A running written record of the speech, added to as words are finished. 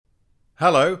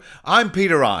Hello, I'm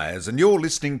Peter Ayres, and you're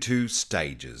listening to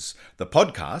Stages, the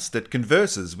podcast that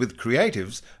converses with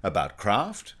creatives about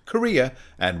craft, career,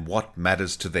 and what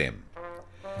matters to them.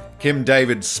 Kim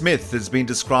David Smith has been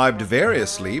described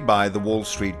variously by the Wall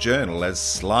Street Journal as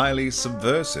slyly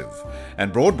subversive,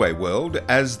 and Broadway World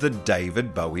as the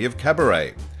David Bowie of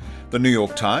cabaret. The New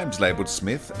York Times labelled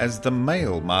Smith as the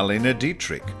male Marlene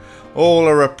Dietrich. All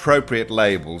are appropriate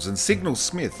labels and signal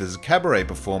Smith as a cabaret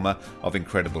performer of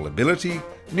incredible ability,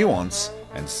 nuance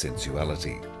and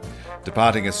sensuality.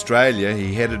 Departing Australia,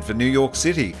 he headed for New York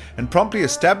City and promptly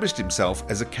established himself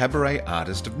as a cabaret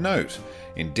artist of note,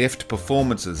 in deft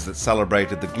performances that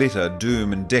celebrated the glitter,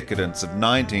 doom and decadence of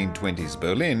 1920s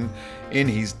Berlin in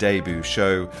his debut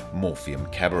show Morpheum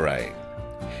Cabaret.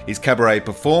 His cabaret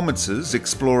performances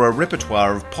explore a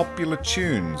repertoire of popular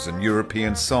tunes and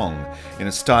European song in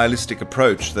a stylistic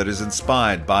approach that is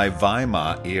inspired by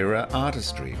Weimar-era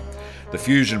artistry. The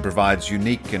fusion provides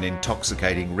unique and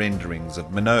intoxicating renderings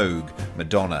of Minogue,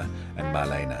 Madonna and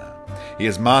Marlene. He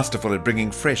is masterful at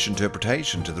bringing fresh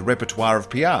interpretation to the repertoire of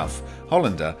Piaf,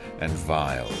 Hollander and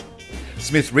Weill.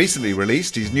 Smith recently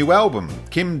released his new album,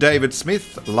 Kim David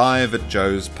Smith Live at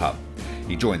Joe's Pub.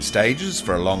 He joined Stages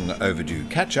for a long overdue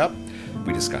catch-up.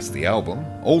 We discussed the album,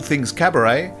 all things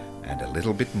cabaret, and a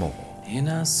little bit more. In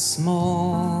a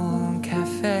small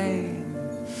cafe,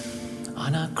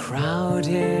 on a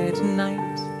crowded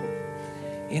night,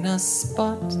 in a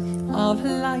spot of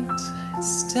light,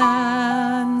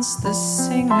 stands the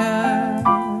singer.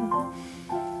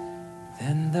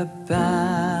 Then the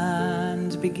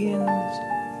band begins,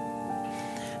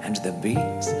 and the beat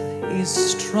is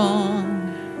strong,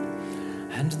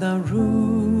 and the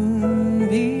room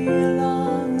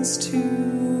belongs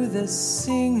to the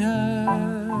singer.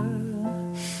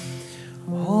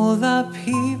 All the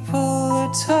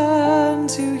people turn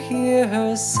to hear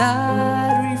her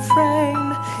sad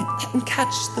refrain and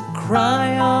catch the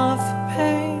cry of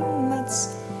pain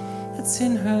that's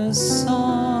in her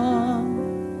song.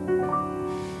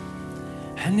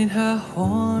 And in her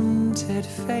haunted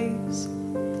face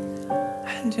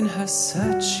and in her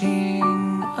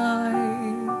searching eyes,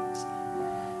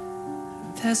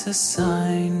 there's a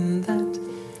sign that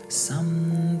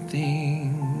something's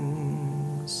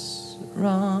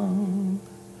wrong.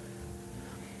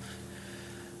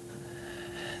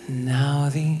 Now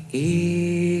the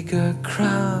eager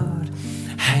crowd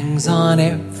hangs on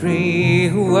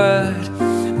every word,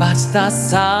 but the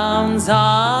sounds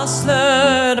are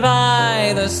slurred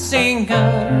by the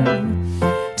singer,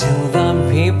 till the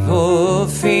people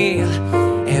feel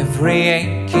every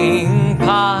aching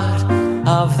part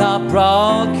of the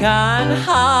broken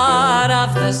heart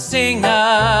of the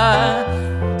singer.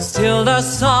 Still the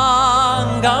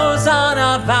song goes on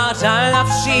about a love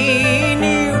she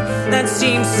knew that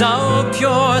seemed so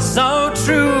pure, so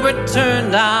true, but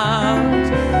turned out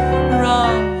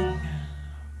wrong.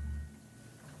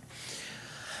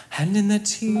 And in the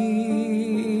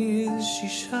tears she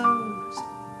shows,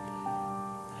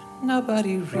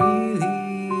 nobody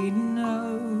really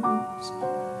knows.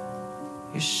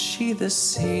 Is she the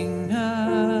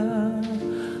singer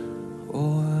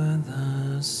or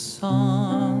the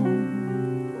song?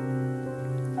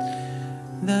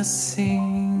 The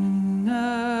singer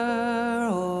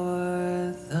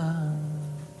or the...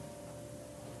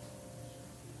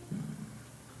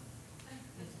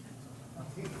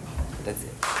 That's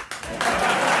it.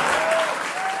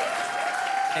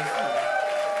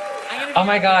 Oh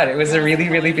my God, it was a really,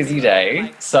 really busy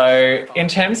day. So in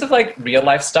terms of like real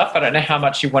life stuff, I don't know how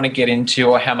much you want to get into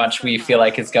or how much we feel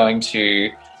like is going to,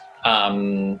 I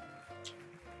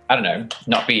don't know,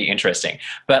 not be interesting.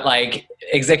 But like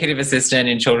executive assistant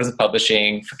in children's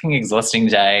publishing, fucking exhausting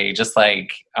day. Just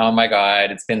like, oh my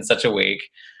God, it's been such a week.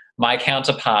 My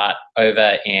counterpart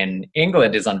over in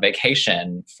England is on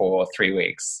vacation for 3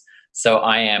 weeks. So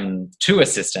I am 2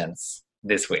 assistants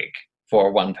this week for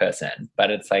one person,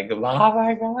 but it's like, oh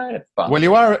my God, it's fun. Well,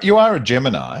 you are a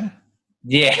Gemini.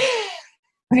 Yeah.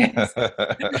 Yes.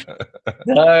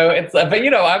 No, it's, but you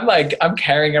know, I'm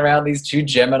carrying around these 2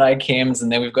 Gemini Kims, and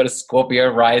then we've got a Scorpio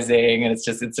rising, and it's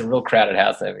a real crowded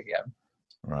house over here.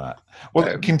 Right.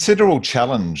 Well, considerable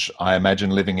challenge, I imagine,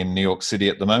 living in New York City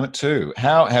at the moment too.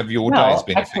 How have your days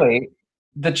been? Actually,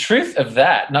 the truth of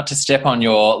that, not to step on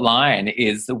your line,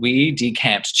 is that we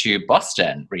decamped to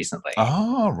Boston recently.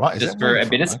 Oh, right. Just for a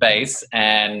bit of space,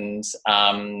 and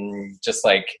just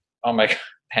like, oh my God,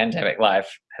 pandemic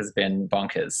life has been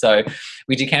bonkers. So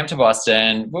we decamped to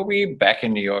Boston. We'll be back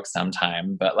in New York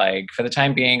sometime, but like for the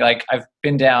time being, like I've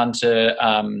been down to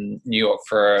New York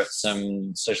for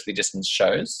some socially distanced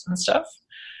shows and stuff.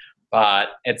 but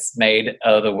it's made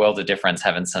the world of difference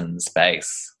having some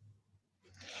space.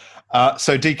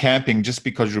 So decamping, just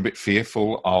because you're a bit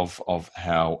fearful of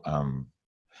how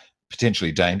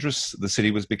potentially dangerous the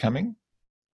city was becoming?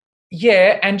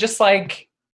 Yeah, and just like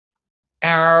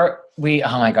oh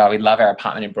my God, we love our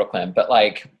apartment in Brooklyn, but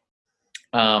like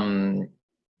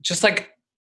just like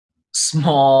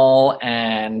small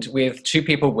and with two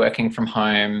people working from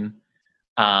home,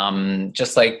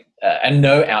 just like and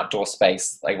no outdoor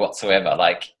space like whatsoever.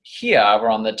 Like here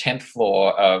we're on the 10th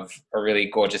floor of a really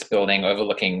gorgeous building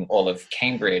overlooking all of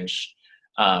Cambridge,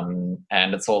 and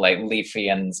it's all like leafy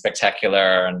and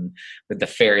spectacular, and with the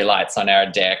fairy lights on our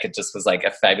deck, it just was like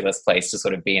a fabulous place to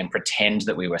sort of be and pretend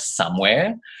that we were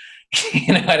somewhere.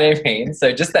 You know what I mean?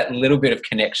 So just that little bit of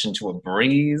connection to a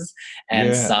breeze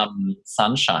and some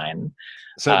sunshine.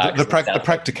 So the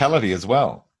practicality as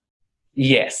well.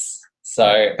 Yes.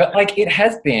 So, but like it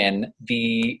has been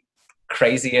the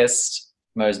craziest,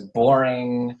 most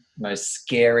boring, most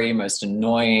scary, most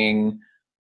annoying,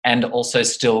 and also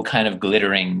still kind of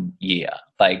glittering year.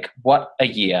 Like what a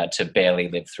year to barely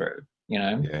live through, you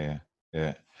know?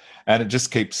 Yeah. And it just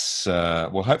keeps,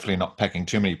 hopefully not packing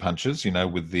too many punches,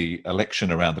 with the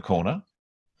election around the corner.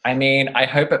 I mean, I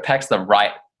hope it packs the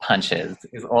right punches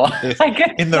is all I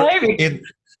can say. In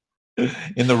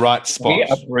the right spot. We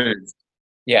are bruised.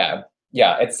 Yeah.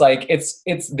 It's like, it's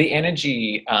the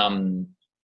energy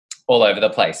all over the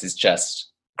place is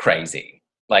just crazy.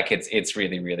 Like it's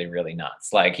really, really, really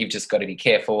nuts. Like you've just got to be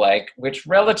careful, like which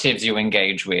relatives you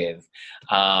engage with,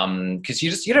 because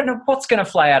you don't know what's going to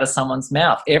fly out of someone's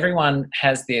mouth. Everyone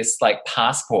has this like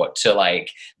passport to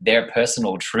like their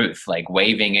personal truth, like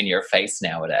waving in your face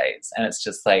nowadays, and it's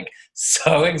just like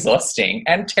so exhausting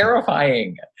and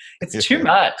terrifying. It's too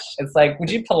much. It's like,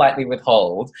 would you politely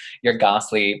withhold your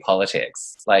ghastly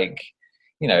politics? Like,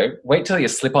 wait till you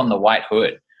slip on the white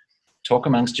hood, talk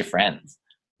amongst your friends.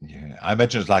 Yeah, I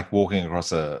imagine it's like walking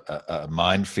across a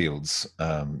minefields.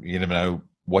 You never know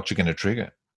what you're going to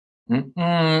trigger.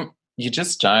 You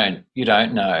just don't. You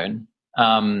don't know.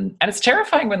 And it's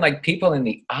terrifying when like people in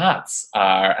the arts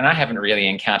are, and I haven't really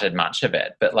encountered much of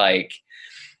it, but like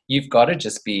you've got to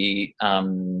just be,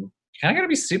 kind of got to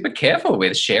be super careful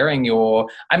with sharing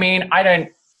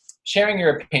sharing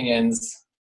your opinions.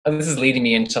 This is leading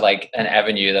me into like an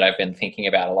avenue that I've been thinking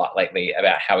about a lot lately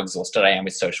about how exhausted I am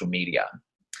with social media.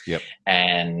 Yep.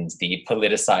 And the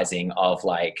politicizing of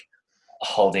like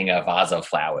holding a vase of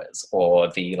flowers,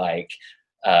 or the like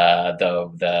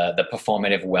the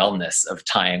performative wellness of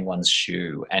tying one's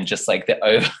shoe, and just like the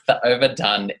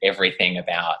overdone everything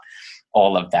about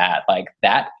all of that, like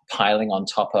that piling on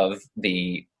top of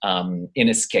the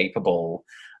inescapable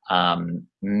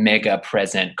mega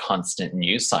present constant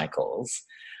news cycles.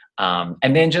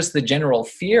 And then just the general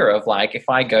fear of like, if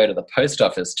I go to the post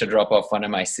office to drop off one of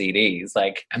my CDs,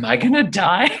 like, am I going to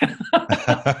die?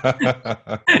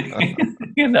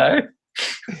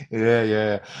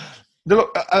 Yeah.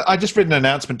 Look, I just read an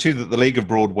announcement too that the League of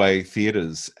Broadway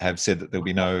Theatres have said that there'll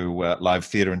be no live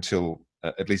theatre until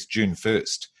at least June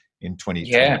 1st in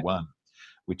 2021,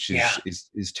 which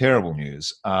is terrible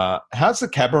news. How's the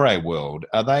cabaret world?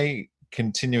 Are they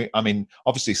continuing? I mean,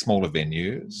 obviously smaller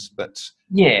venues, but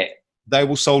they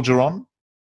will soldier on.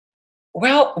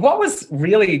 Well, what was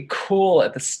really cool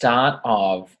at the start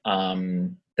of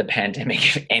the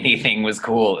pandemic, if anything was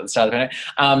cool at the start of the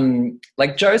pandemic,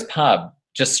 like Joe's Pub,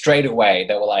 just straight away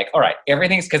they were like, all right,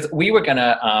 everything's, because we were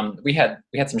gonna we had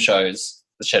some shows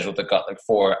scheduled that got like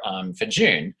for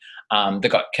June, that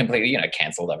got completely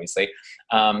cancelled obviously,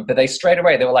 but they straight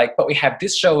away they were like, but we have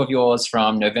this show of yours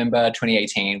from November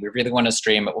 2018, we really want to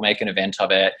stream it, we'll make an event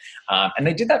of it, and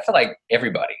they did that for like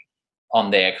everybody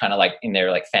on their kind of like in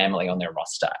their like family on their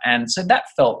roster, and so that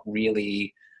felt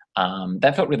really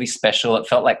special. It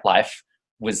felt like life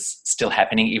was still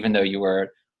happening even though you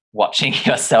were watching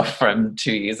yourself from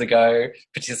 2 years ago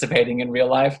participating in real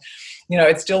life.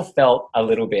 It still felt a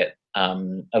little bit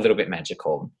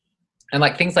magical. And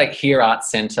like things like Here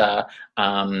Arts Centre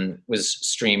was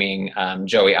streaming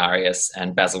Joey Arias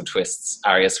and Basil Twist's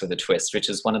Arias with a Twist, which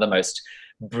is one of the most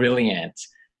brilliant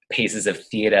pieces of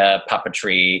theatre,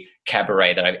 puppetry,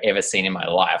 cabaret that I've ever seen in my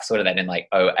life. Sort of that in like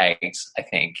 2008, I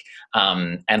think.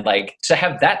 And like to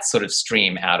have that sort of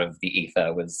stream out of the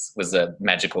ether was a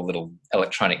magical little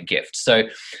electronic gift. So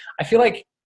I feel like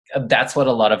that's what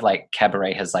a lot of like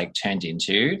cabaret has like turned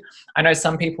into. I know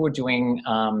some people were doing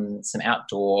some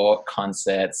outdoor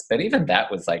concerts, but even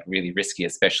that was like really risky,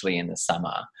 especially in the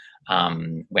summer,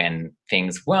 when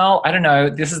things, well, I don't know,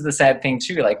 this is the sad thing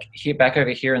too, like here, back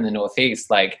over here in the Northeast,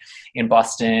 like in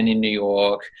Boston, in New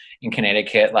York, in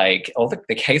Connecticut, like all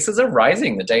the cases are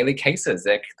rising, the daily cases,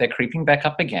 they're creeping back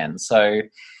up again. So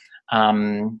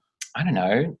I don't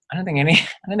know. I don't think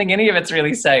any of it's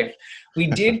really safe. We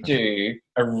did do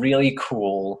a really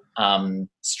cool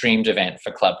streamed event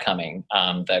for Club Coming,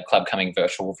 the Club Coming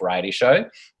virtual variety show,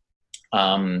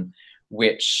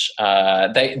 which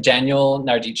Daniel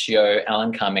Nardicchio,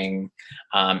 Alan Cumming,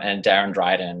 and Darren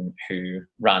Dryden, who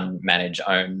manage,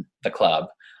 own the club,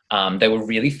 they were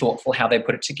really thoughtful how they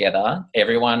put it together.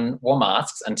 Everyone wore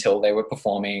masks until they were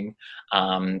performing.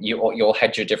 You all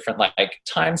had your different like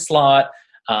time slot.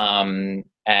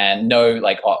 And no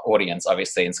like audience,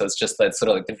 obviously, and so it's just that sort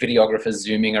of like the videographer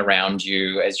zooming around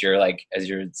you as you're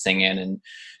singing and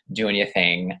doing your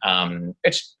thing.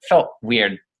 It felt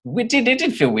weird. It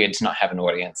did feel weird to not have an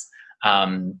audience,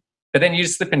 but then you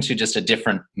slip into just a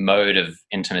different mode of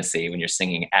intimacy when you're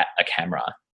singing at a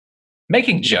camera.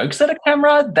 Making jokes at a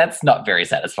camera, that's not very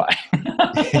satisfying.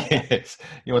 Yes,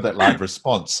 you want that live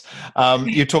response.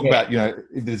 You talk about,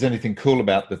 if there's anything cool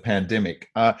about the pandemic.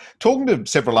 Talking to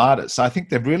several artists, I think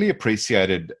they've really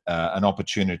appreciated an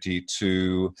opportunity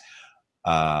to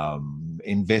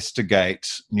investigate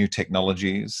new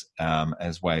technologies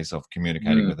as ways of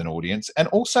communicating with an audience, and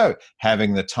also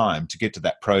having the time to get to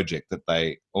that project that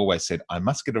they always said, I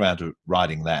must get around to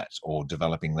writing that or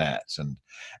developing that.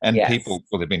 And yes. People,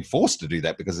 well, they've been forced to do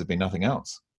that because there's been nothing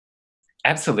else.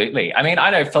 Absolutely. I mean, I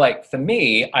know for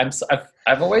me,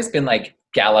 I've always been like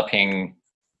galloping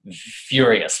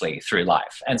furiously through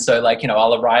life. And so like,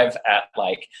 I'll arrive at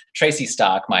like Tracy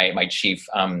Stark, my chief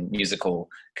musical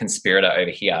conspirator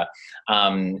over here.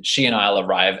 She and I'll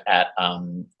arrive at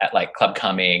like Club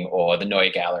Coming or the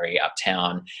Neue Gallery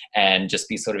uptown and just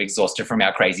be sort of exhausted from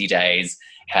our crazy days,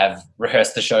 have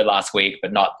rehearsed the show last week,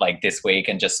 but not like this week,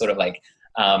 and just sort of like,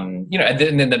 and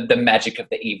then the magic of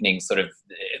the evening, sort of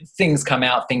things come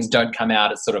out, things don't come out.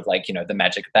 It's sort of like, the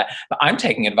magic of that. But I'm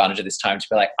taking advantage of this time to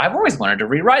be like, I've always wanted to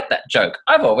rewrite that joke.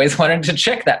 I've always wanted to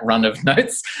check that run of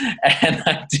notes, and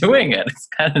I'm doing it. It's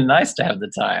kind of nice to have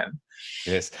the time.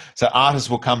 Yes. So artists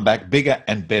will come back bigger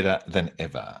and better than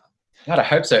ever. God, I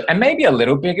hope so. And maybe a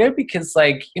little bigger because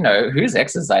like, who's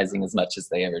exercising as much as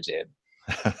they ever did?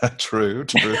 True.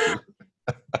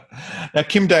 Now,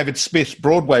 Kim David Smith,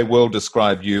 Broadway World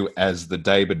described you as the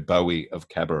David Bowie of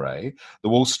cabaret. The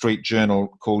Wall Street Journal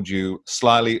called you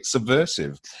slyly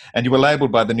subversive, and you were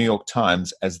labelled by the New York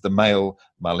Times as the male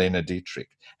Marlene Dietrich.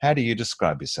 How do you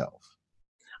describe yourself?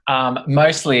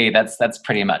 Mostly, that's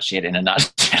pretty much it in a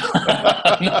nutshell.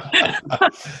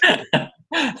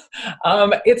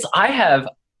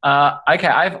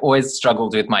 I've always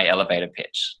struggled with my elevator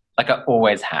pitch. Like I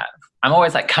always have. I'm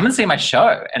always like, come and see my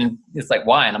show. And it's like,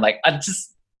 why? And I'm like, I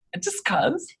just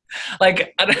cause.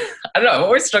 Like, I don't know. I've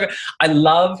always struggled. I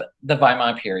love the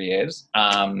Weimar period.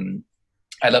 I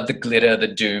love the glitter, the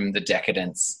doom, the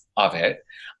decadence of it.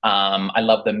 I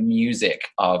love the music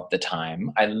of the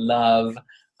time. I love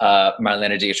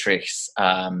Marlene Dietrich's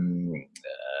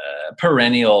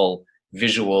perennial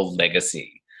visual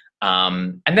legacy.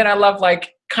 And then I love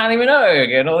like Kylie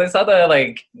Minogue and all this other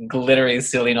like glittery,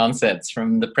 silly nonsense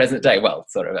from the present day. Well,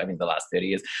 sort of, the last 30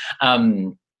 years.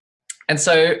 And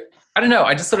so, I don't know,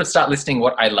 I just sort of start listing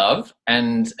what I love,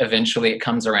 and eventually it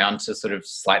comes around to sort of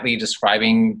slightly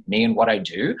describing me and what I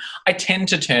do. I tend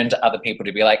to turn to other people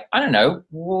to be like, I don't know,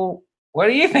 well, what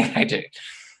do you think I do?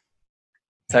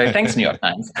 So thanks, New York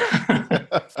Times.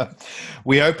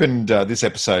 We opened this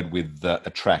episode with a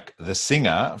track, The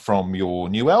Singer, from your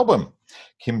new album,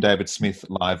 Kim David Smith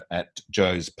Live at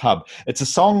Joe's Pub. It's a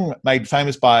song made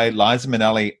famous by Liza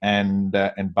Minnelli and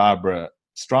Barbara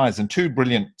Streisand, two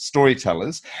brilliant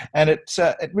storytellers, and it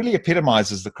really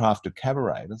epitomizes the craft of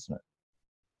cabaret, doesn't it?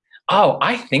 Oh,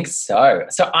 I think so.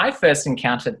 So I first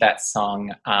encountered that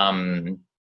song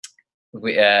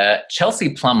with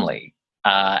Chelsea Plumley.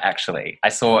 Actually, I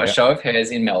saw a show of hers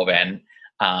in Melbourne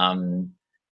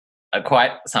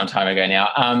quite some time ago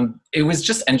now. It was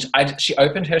just, and she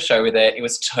opened her show with it. It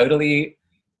was totally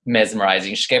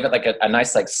mesmerizing. She gave it like a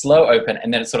nice like slow open,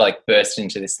 and then it sort of like burst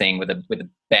into this thing with a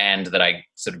band that I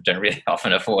sort of don't really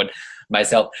often afford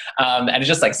myself. And it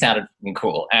just like sounded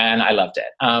cool, and I loved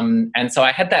it. And so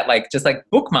I had that like just like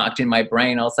bookmarked in my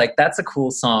brain. I was like, that's a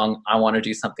cool song. I want to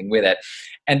do something with it.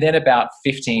 And then about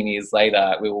 15 years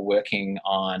later, we were working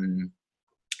on,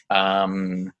 I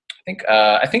think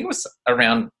it was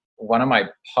around one of my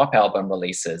pop album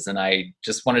releases, and I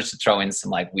just wanted to throw in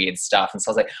some like weird stuff. And so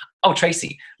I was like, oh,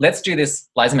 Tracy, let's do this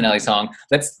Liza Minnelli song.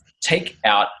 Let's take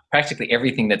out practically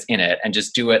everything that's in it and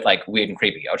just do it like weird and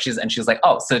creepy. She was like,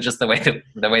 oh, so just the way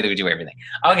that we do everything.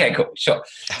 Okay, cool, sure.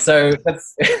 So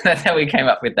that's how we came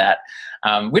up with that,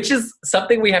 which is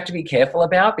something we have to be careful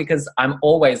about, because I'm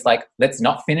always like, let's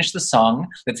not finish the song.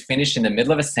 Let's finish in the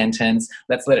middle of a sentence.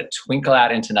 Let's let it twinkle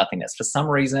out into nothingness. For some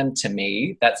reason, to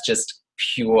me, that's just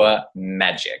pure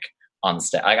magic on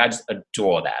stage. I just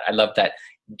adore that. I love that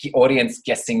audience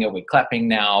guessing, are we clapping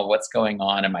now? What's going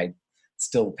on? Am I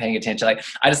still paying attention? Like,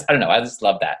 I don't know. I just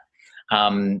love that.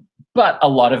 But a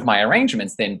lot of my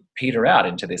arrangements then peter out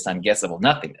into this unguessable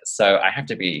nothingness. So I have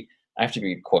to be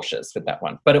cautious with that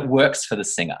one. But it works for the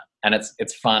singer, and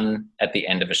it's fun at the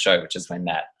end of a show, which is when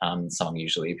that song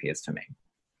usually appears for me.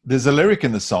 There's a lyric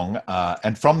in the song,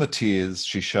 and from the tears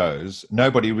she shows,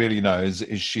 nobody really knows,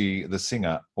 is she the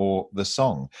singer or the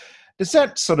song? Does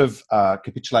that sort of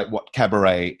capitulate what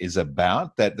Cabaret is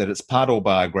about, that it's part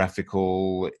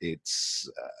autobiographical, it's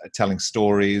telling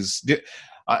stories?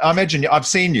 I imagine I've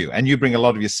seen you, and you bring a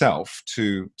lot of yourself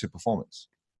to performance.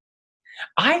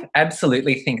 I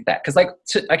absolutely think that,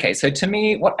 because so to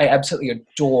me, what I absolutely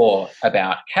adore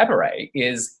about Cabaret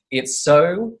is it's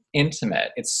so intimate,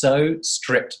 it's so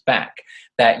stripped back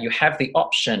that you have the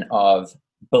option of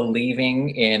believing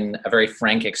in a very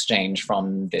frank exchange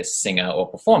from this singer or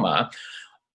performer,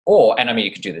 and I mean,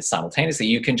 you can do this simultaneously.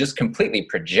 You can just completely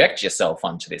project yourself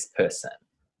onto this person.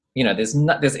 You know,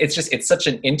 it's such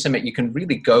an intimate, you can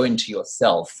really go into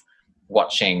yourself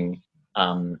watching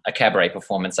a Cabaret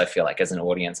performance, I feel like, as an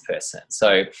audience person.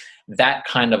 So that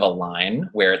kind of a line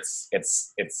where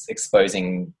it's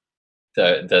exposing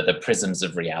the prisms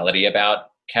of reality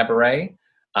about Cabaret,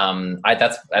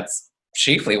 that's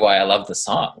chiefly why I love the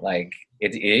song. Like,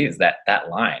 it is that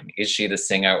line, is she the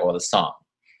singer or the song?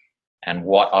 And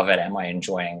what of it am I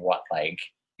enjoying? What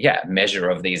measure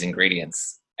of these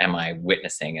ingredients am I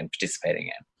witnessing and participating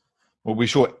in? Well, we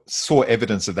saw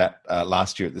evidence of that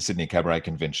last year at the Sydney Cabaret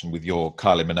Convention with your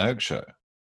Kylie Minogue show.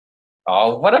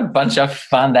 Oh, what a bunch of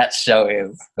fun that show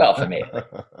is. Well, for me.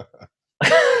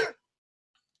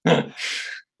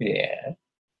 Yeah.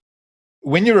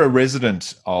 When you're a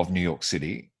resident of New York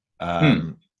City,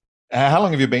 how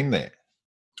long have you been there?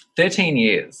 13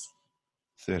 years.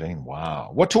 13,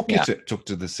 wow. What took you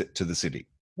to the city?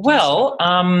 Well,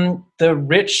 the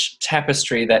rich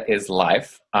tapestry that is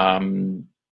life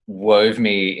wove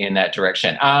me in that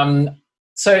direction.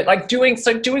 So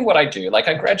doing what I do, like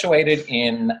I graduated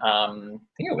in, I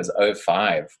think it was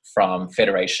 2005 from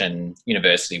Federation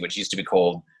University, which used to be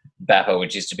called BAPA,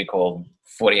 which used to be called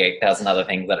 48,000 other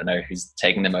things. I don't know who's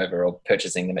taking them over or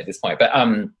purchasing them at this point. But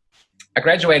I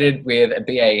graduated with a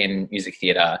BA in music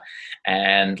theatre,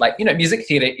 and music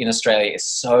theatre in Australia is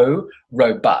so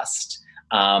robust.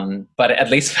 But at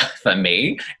least for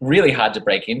me, really hard to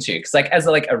break into, because as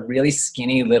a really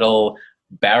skinny little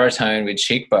baritone with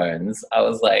cheekbones, I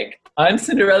was like, I'm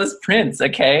Cinderella's prince,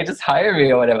 okay, just hire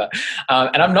me or whatever.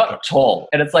 And I'm not tall,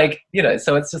 and it's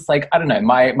so it's just I don't know,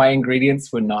 my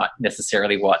ingredients were not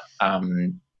necessarily what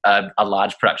a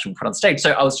large production would put on stage.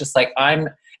 So I was just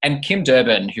and Kim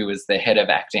Durbin, who was the head of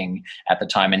acting at the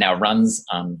time and now runs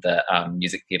the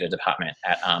music theatre department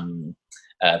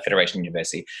at Federation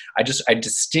University, I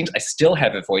still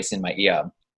have a voice in my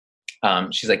ear.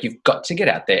 She's like, you've got to get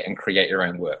out there and create your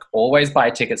own work. Always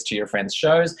buy tickets to your friends'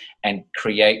 shows and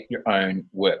create your own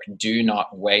work. Do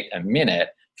not wait a minute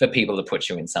for people to put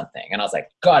you in something. And I was like,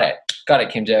 got it,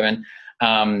 Kim Durbin.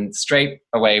 Straight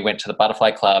away went to the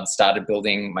Butterfly Club, started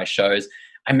building my shows.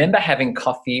 I remember having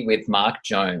coffee with Mark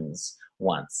Jones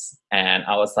once, and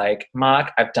I was like, Mark,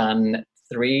 I've done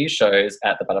 3 shows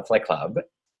at the Butterfly Club.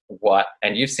 What?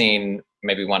 And you've seen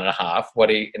maybe 1.5. What?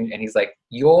 And he's like,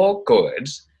 you're good.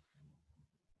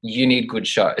 You need good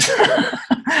shows.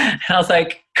 And I was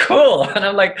like, cool. And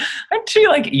I'm like, I'm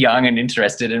too young and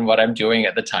interested in what I'm doing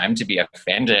at the time to be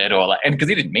offended and because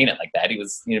he didn't mean it like that. He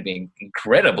was, being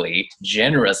incredibly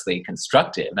generously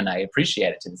constructive, and I appreciate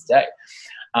it to this day.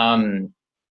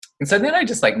 And so then I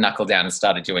just knuckled down and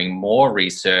started doing more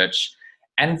research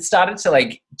and started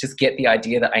to just get the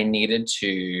idea that I needed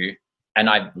to, and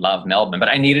I love Melbourne, but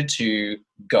I needed to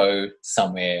go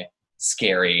somewhere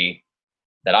scary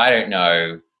that I don't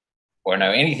know or know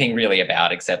anything really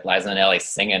about except Liza Minnelli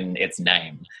singing its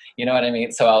name. You know what I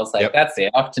mean? So I was like, yep. That's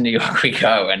it. Off to New York we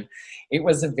go. And it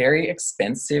was a very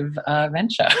expensive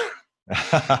venture.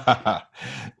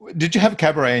 Did you have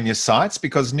cabaret in your sights?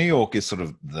 Because New York is sort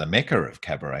of the mecca of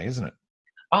cabaret, isn't it?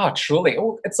 Oh, truly.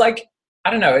 Oh, it's I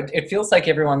don't know. It feels like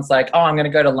everyone's like, oh, I'm going to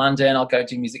go to London. I'll go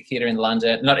do music theatre in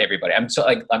London. Not everybody. I'm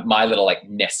sort of like my little like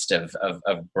nest of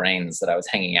brains that I was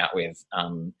hanging out with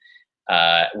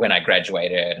when I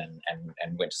graduated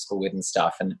and went to school with and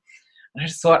stuff. And I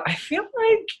just thought, I feel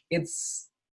like it's,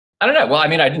 I don't know. Well, I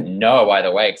mean, I didn't know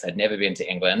either way because I'd never been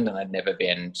to England and I'd never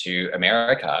been to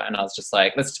America. And I was just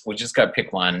like, we'll just go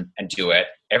pick one and do it.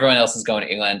 Everyone else is going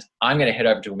to England. I'm going to head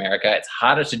over to America. It's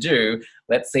harder to do.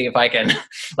 Let's see if I can,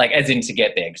 like, as in to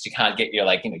get there, because you can't get your,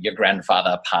 like, you know, your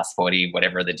grandfather passporty,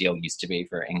 whatever the deal used to be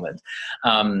for England.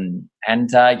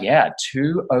 Yeah,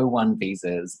 2 O1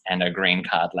 visas and a green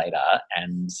card later.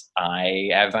 And I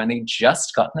have only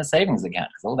just gotten a savings account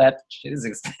because all that shit is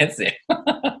expensive.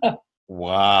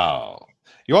 Wow.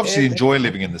 You obviously enjoy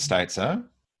living in the States, huh?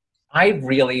 I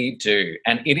really do.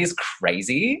 And it is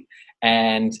crazy.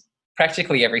 And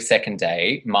practically every second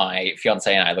day, my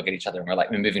fiance and I look at each other and we're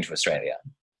like, we're moving to Australia.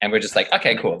 And we're just like,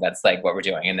 okay, cool. That's like what we're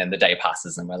doing. And then the day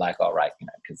passes and we're like, all right, you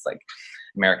know, because like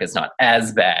America's not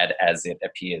as bad as it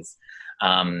appears.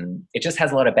 It just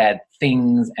has a lot of bad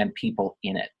things and people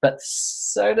in it. But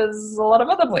so does a lot of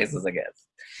other places, I guess.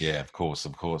 Yeah, of course,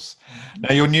 of course.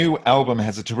 Now, your new album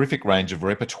has a terrific range of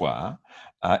repertoire,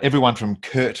 everyone from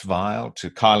Kurt Weill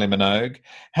to Kylie Minogue.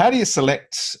 How do you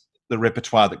select the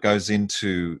repertoire that goes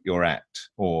into your act,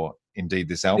 or indeed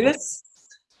this album?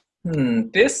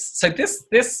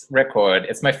 This record,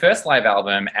 it's my first live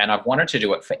album and I've wanted to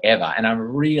do it forever. And I'm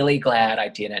really glad I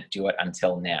didn't do it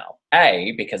until now.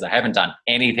 A, because I haven't done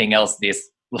anything else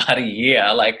this bloody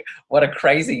year. Like, what a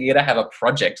crazy year to have a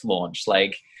project launch.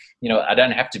 Like, you know, I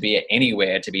don't have to be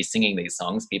anywhere to be singing these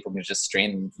songs. People can just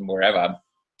stream them from wherever.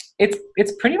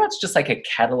 It's pretty much just like a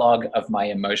catalogue of my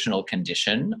emotional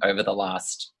condition over the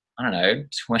last, I don't know,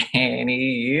 20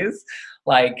 years.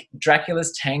 Like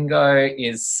Dracula's Tango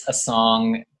is a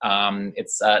song.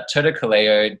 It's Toto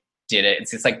Kaleo did it.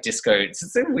 It's like disco.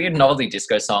 It's a weird novelty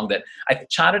disco song that I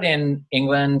charted in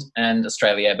England and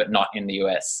Australia, but not in the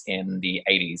US in the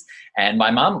 80s. And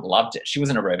my mum loved it. She was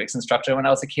an aerobics instructor when I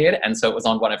was a kid. And so it was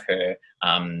on one of her,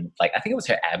 I think it was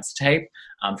her abs tape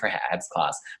for her abs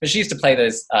class. But she used to play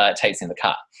those tapes in the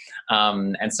car.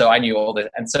 And so I knew all this.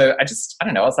 And so I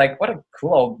don't know, I was like, what a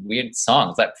cool old weird song.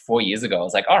 It's like 4 years ago. I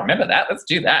was like, oh, remember that? Let's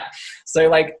do that. So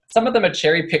like some of them are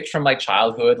cherry picked from my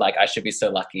childhood, like I Should Be So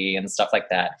Lucky and stuff like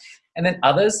that. And then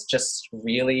others just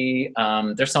really,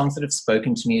 they're songs that have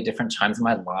spoken to me at different times in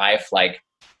my life, like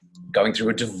going through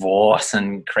a divorce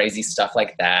and crazy stuff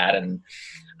like that. And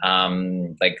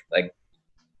like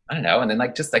I don't know, and then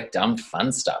like just like dumb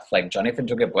fun stuff like Johnny van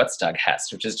der Geburtstag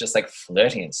hast, which is just like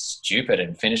flirty and stupid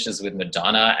and finishes with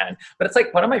Madonna. But it's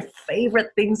like one of my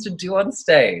favorite things to do on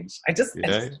stage. I just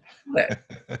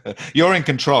You're in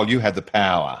control. You had the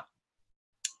power.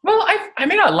 Well, I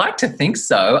mean, I like to think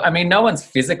so. I mean, no one's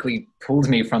physically pulled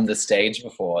me from the stage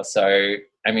before. So,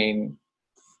 I mean,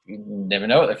 you never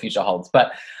know what the future holds.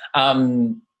 But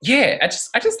yeah, I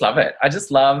just love it. I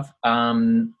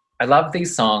love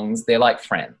these songs. They're like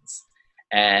friends.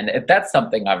 And that's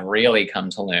something I've really come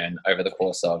to learn over the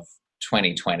course of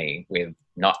 2020 with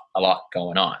not a lot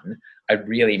going on. I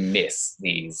really miss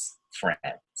these friends.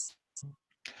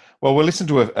 Well, we'll listen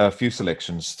to a few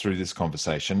selections through this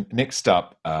conversation. Next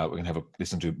up, we're going to have a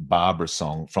listen to Barbara's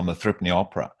song from the Threepenny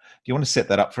Opera. Do you want to set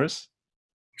that up for us?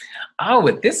 Oh,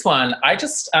 with this one, I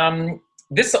just,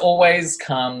 this always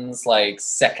comes like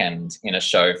second in a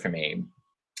show for me.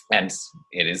 And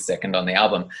it is second on the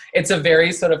album. It's a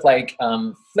very sort of like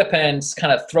flippant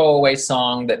kind of throwaway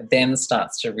song that then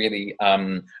starts to really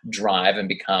drive and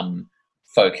become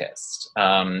focused.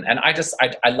 And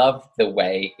I love the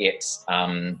way it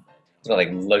sort of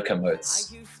like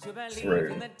locomotes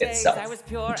through itself.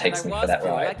 It takes me for that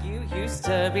ride. Like you used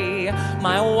to be.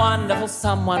 My wonderful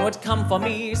someone would come for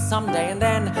me someday, and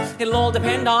then it'll all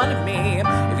depend on me.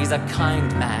 If he's a kind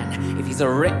man, if he's a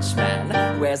rich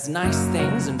man, wears nice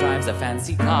things and drives a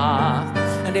fancy car,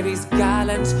 and if he's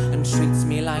gallant and treats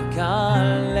me like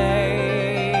a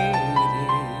lady,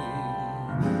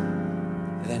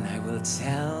 then I will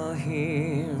tell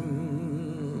him.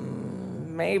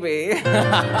 Maybe.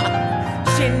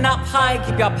 Chin up high,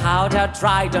 keep your powder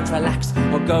dry, don't relax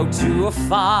or go too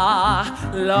far.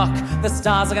 Look, the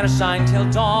stars are gonna shine till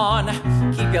dawn.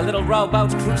 Keep your little rowboat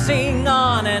cruising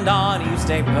on and on. You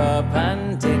stay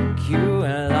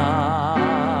perpendicular.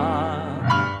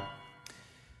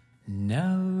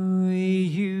 No,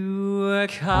 you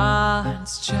can't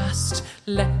just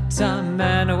let a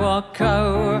man walk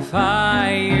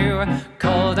over you.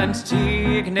 Cold and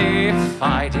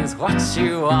dignified is what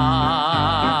you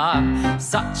are.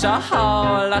 Such a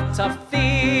whole lot of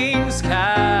things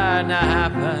can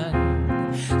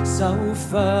happen. So so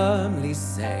firmly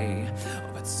say,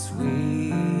 but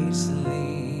sweetly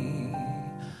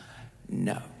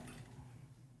no.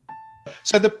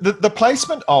 So the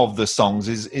placement of the songs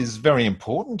is very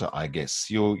important, I guess.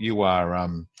 You are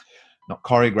not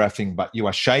choreographing, but you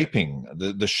are shaping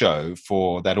the show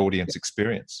for that audience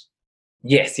experience.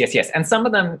 Yes. And some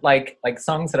of them, like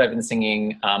songs that I've been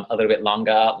singing a little bit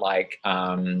longer, like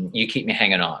You Keep Me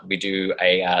Hanging On. We do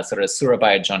a sort of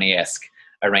Surabaya Johnny-esque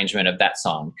arrangement of that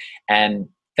song. And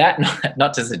that,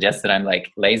 not to suggest that I'm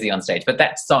like lazy on stage, but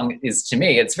that song is, to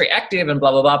me, it's very active and blah,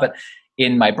 blah, blah. But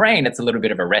in my brain, it's a little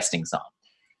bit of a resting song,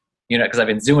 you know, because I've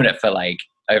been doing it for like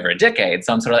over a decade.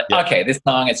 So I'm sort of like, okay, this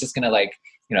song, it's just going to like,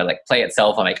 you know, like play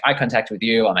itself. I'll make eye contact with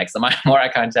you. I'll make some more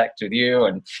eye contact with you.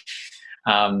 And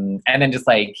then just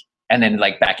like, and then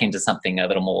like back into something a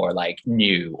little more like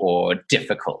new or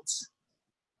difficult.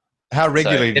 How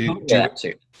regularly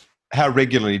how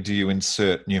regularly do you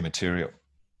insert new material?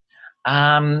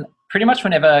 Pretty much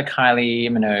whenever Kylie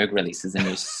Minogue releases a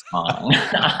new song.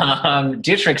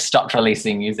 Dietrich stopped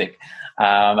releasing music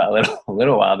a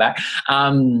little while back.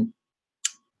 Kind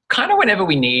of whenever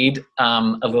we need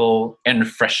a little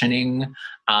freshening.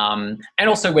 And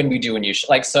also when we do a new show.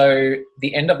 Like, so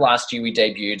the end of last year, we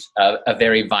debuted a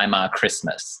very Weimar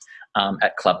Christmas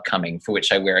at Club Cumming, for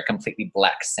which I wear a completely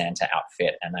black Santa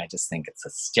outfit. And I just think it's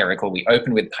hysterical. We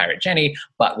open with Pirate Jenny,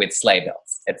 but with sleigh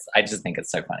bells. I just think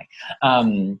it's so funny.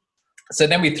 So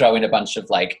then we throw in a bunch of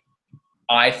like,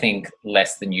 I think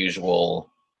less than usual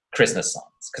Christmas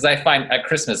songs. Because I find at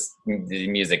Christmas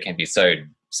music can be so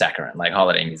saccharine, like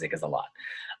holiday music is a lot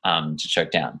to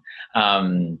choke down.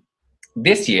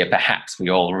 This year, perhaps we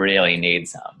all really need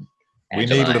some. We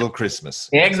need a little Christmas.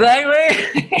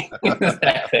 Exactly.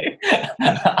 Exactly.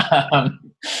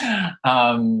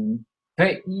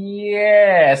 But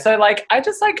yeah, so like, I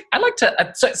like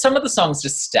to, so some of the songs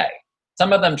just stay.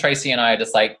 Some of them, Tracy and I are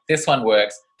just like, this one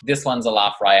works. This one's a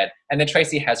laugh riot. And then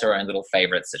Tracy has her own little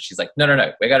favorites that she's like, no,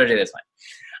 we got to do this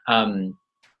one.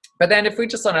 But then if we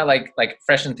just want to like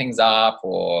freshen things up,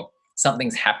 or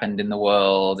something's happened in the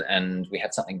world and we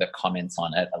have something that comments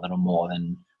on it a little more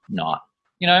than not,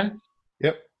 you know?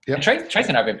 Yep. And Tracy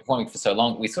and I have been performing for so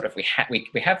long. We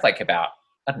have like about,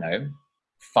 I don't know,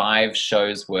 5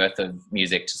 shows worth of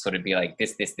music to sort of be like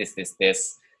this.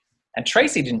 And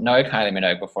Tracy didn't know Kylie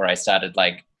Minogue before I started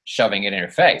like shoving it in her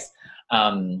face.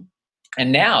 And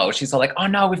now she's all like, oh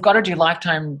no, we've got to do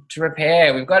Lifetime to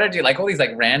Repair. We've got to do like all these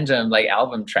like random like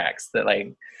album tracks that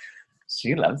like,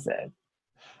 she loves it.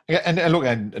 Yeah, and look,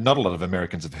 and not a lot of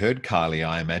Americans have heard Kylie,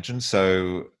 I imagine.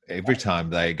 So every time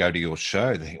they go to your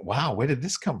show, they think, wow, where did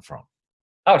this come from?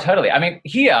 Oh, totally. I mean,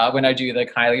 here, when I do the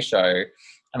Kylie show,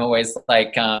 I'm always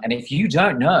like, and if you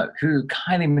don't know who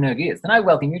Kylie Minogue is, then I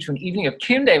welcome you to an evening of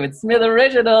Kim David Smith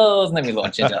originals. And then we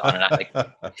launch into on and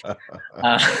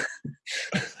on.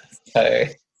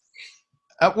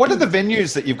 What are the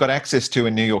venues that you've got access to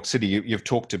in New York City? You've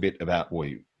talked a bit about, well,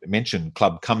 you mentioned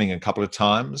Club Cumming a couple of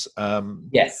times.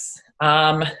 Yes,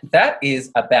 that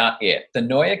is about it. The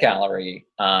Neue Gallery,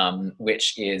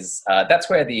 which is, that's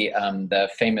where the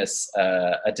famous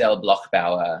Adele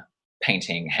Blochbauer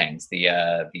painting hangs, the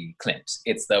Klimt.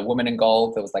 It's the Woman in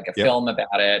Gold. There was like a film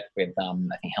about it with I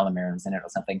think Helen Mirren's in it or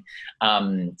something.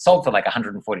 Sold for like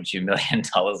 $142 million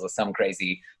or some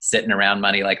crazy sitting around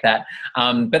money like that.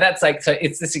 But that's like, so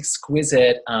it's this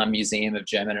exquisite museum of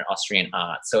German and Austrian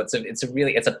art. So it's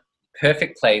a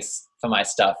perfect place for my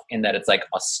stuff in that it's like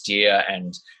austere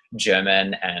and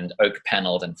German and oak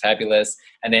paneled and fabulous.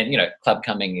 And then, you know, Club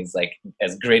Cumming is like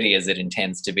as gritty as it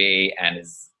intends to be and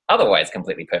is otherwise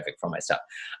completely perfect for my stuff.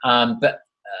 But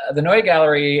the Neue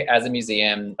Gallery as a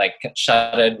museum, like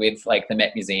shuttered with like the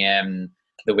Met Museum,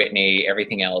 the Whitney,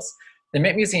 everything else. The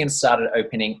Met Museum started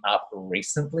opening up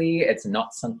recently. It's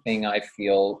not something I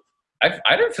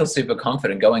don't feel super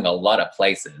confident going a lot of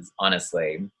places,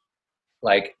 honestly.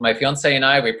 Like my fiance and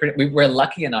I, we're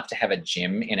lucky enough to have a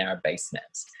gym in our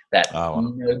basement that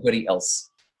nobody else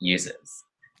uses.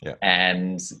 Yeah.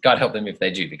 And God help them if they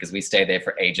do, because we stay there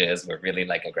for ages. We're really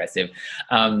like aggressive.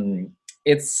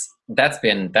 That's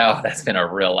been a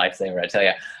real lifesaver, I tell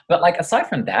you. But like aside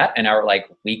from that, and our like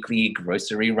weekly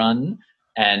grocery run,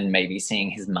 and maybe seeing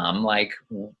his mum like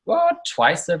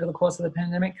twice over the course of the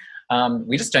pandemic,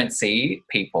 we just don't see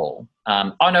people.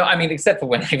 Except for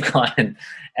when they've gone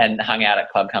and hung out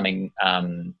at Club Cumming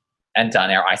and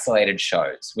done our isolated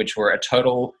shows, which were a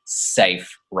total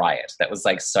safe riot. That was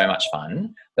like so much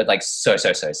fun, but like so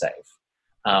safe.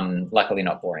 Luckily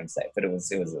not boring safe, but it was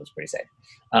pretty safe.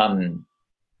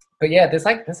 But yeah, there's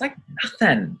like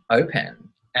nothing open.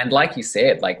 And like you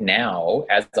said, like now,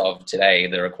 as of today,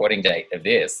 the recording date of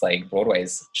this, like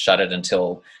Broadway's shuttered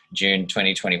until June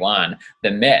 2021.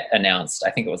 The Met announced,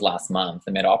 I think it was last month,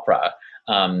 the Met Opera,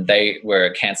 they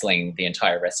were cancelling the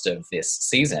entire rest of this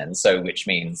season. So, which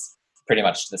means pretty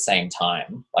much the same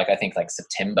time. Like I think like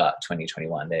September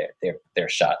 2021, they're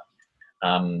shut.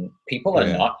 People are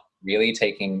not really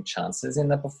taking chances in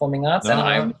the performing arts, and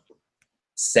I'm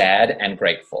sad and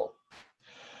grateful.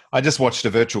 I just watched a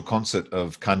virtual concert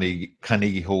of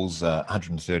Carnegie Hall's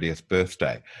 130th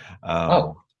birthday,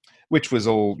 which was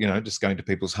all, just going to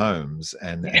people's homes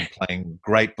and playing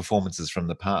great performances from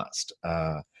the past.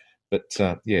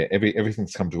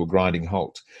 Everything's come to a grinding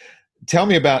halt. Tell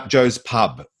me about Joe's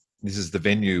Pub. This is the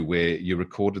venue where you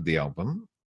recorded the album.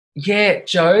 Yeah,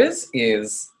 Joe's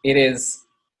is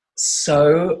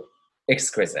so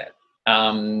exquisite.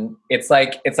 It's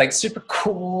like super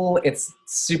cool. It's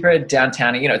super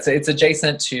downtown. It's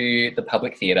adjacent to the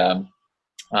Public Theatre.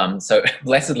 So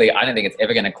blessedly, I don't think it's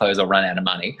ever going to close or run out of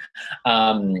money.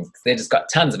 They just got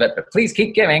tons of it, but please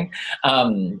keep giving.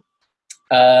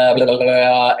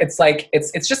 It's like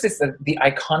it's just the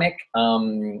iconic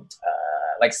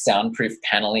like soundproof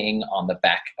paneling on the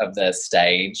back of the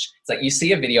stage. It's like you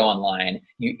see a video online,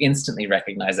 you instantly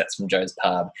recognize that's from Joe's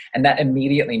Pub, and that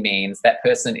immediately means that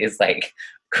person is like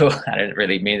cool. I don't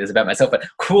really mean this about myself, but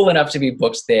cool enough to be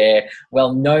booked there,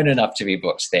 well known enough to be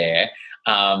booked there,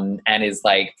 and is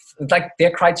like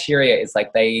their criteria is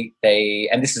like they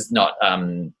and this is not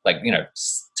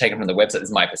taken from the website. This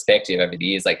is my perspective over the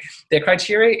years. Like their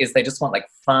criteria is they just want like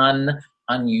fun,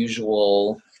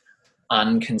 unusual,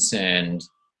 unconcerned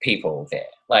people there.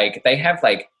 Like they have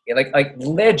like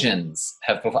legends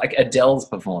have performed. Like Adele's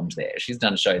performed there. She's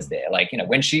done shows there. Like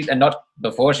when she, and not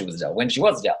before she was Adele, when she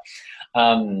was Adele,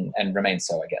 and remains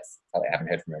so, I guess. Probably haven't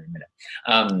heard from her in a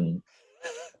minute.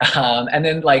 And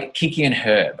then like Kiki and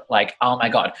Herb, like, oh my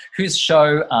God, whose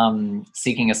show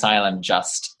Seeking Asylum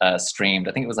just streamed,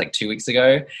 I think it was like 2 weeks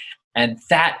ago. And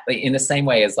that, in the same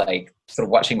way as like sort of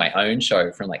watching my own show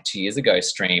from like 2 years ago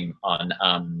stream on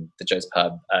the Joe's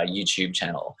Pub YouTube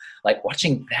channel, like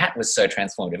watching that was so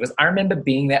transformative. Because I remember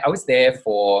being there. I was there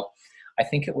for, I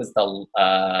think it was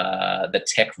the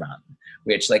tech run,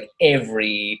 which like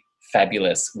every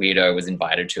fabulous weirdo was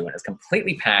invited to, and it was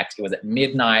completely packed. It was at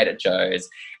midnight at Joe's,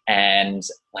 and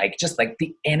like just like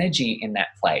the energy in that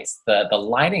place, the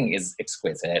lighting is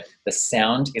exquisite, the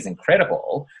sound is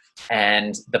incredible,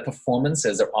 and the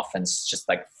performances are often just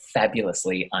like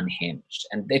fabulously unhinged.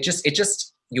 And it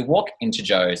just you walk into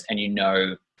Joe's and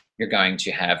you're going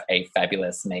to have a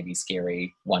fabulous, maybe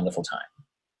scary, wonderful time.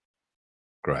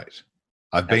 Great.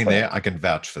 I've been there. I can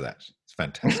vouch for that. It's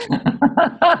fantastic.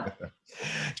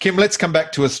 Kim, let's come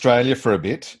back to Australia for a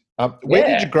bit. Where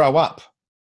did you grow up?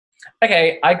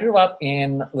 Okay, I grew up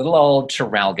in little old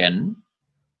Traralgon,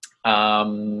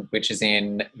 which is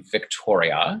in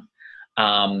Victoria.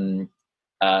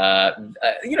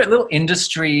 Little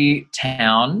industry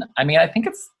town. I mean, I think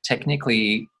it's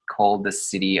technically called the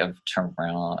city of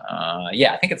Traralgon.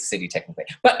 I think it's a city technically,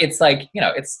 but it's like,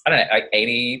 it's, I don't know, like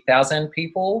 80,000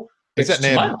 people. Is that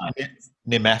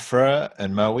near Mafra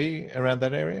and Moe, around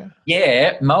that area?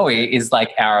 Yeah, Moe is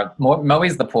like Moe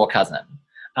is the poor cousin.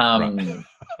 Right.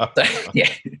 So, yeah,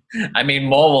 I mean,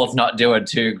 Morwell's not doing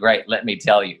too great, let me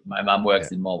tell you. My mum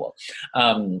works in Morwell.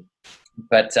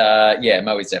 But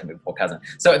Moe is definitely the poor cousin.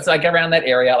 So it's like around that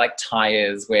area, like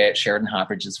Tyres, where Sheridan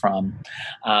Hartridge is from.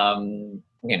 Hello,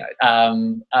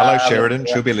 Sheridan.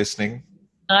 She'll be listening.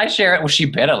 Hi, Sheridan. Well, she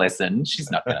better listen. She's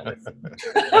not going to listen.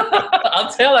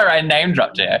 I'll tell her I name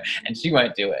dropped her, and she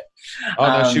won't do it.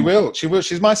 Oh, no, she will. She will.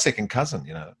 She's my second cousin,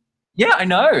 Yeah, I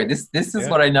know. This is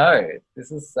what I know.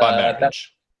 This is by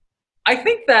marriage. I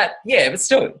think that, but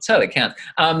still, it totally counts.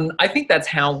 I think that's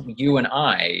how you and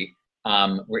I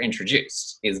were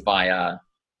introduced, is via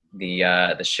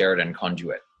the Sheridan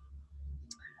conduit.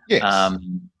 Yes,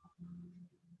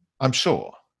 I'm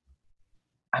sure.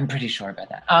 I'm pretty sure about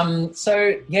that.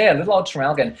 Little old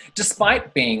Traralgon.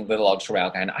 Despite being little old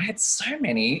Traralgon, I had so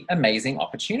many amazing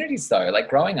opportunities though. Like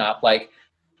growing up, like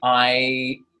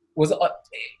I was, like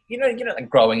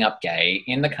growing up gay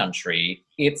in the country,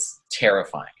 it's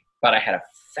terrifying. But I had a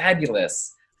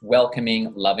fabulous,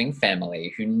 welcoming, loving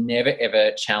family who never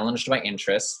ever challenged my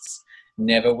interests.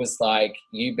 Never was like,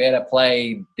 you better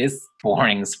play this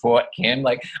boring sport, Kim.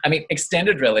 Like, I mean,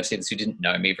 extended relatives who didn't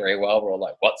know me very well were all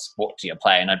like, what sport do you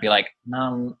play? And I'd be like,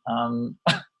 Mum, can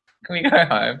we go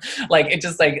home? Like, it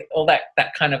just like all that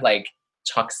kind of like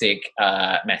toxic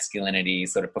masculinity,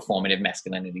 sort of performative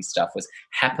masculinity stuff was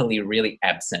happily really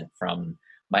absent from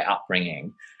my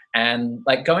upbringing. And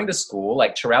like going to school,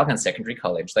 like Traralgon Secondary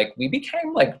College, like we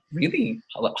became like really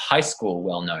high school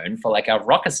well known for like our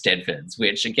rocker Stedfords,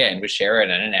 which again with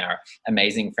Sheridan and our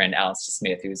amazing friend Alistair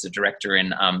Smith, who is a director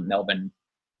in Melbourne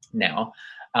now.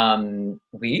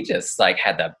 We just like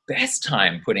had the best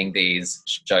time putting these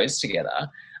shows together,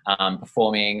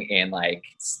 performing in like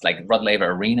Rod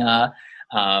Laver Arena.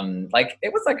 Like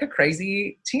it was like a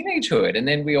crazy teenagehood, and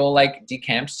then we all like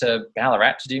decamped to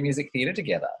Ballarat to do music theatre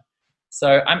together.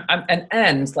 So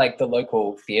and like the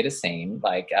local theatre scene,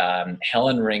 like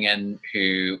Helen Ringen,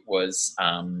 who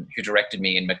directed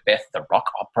me in Macbeth, the rock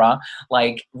opera,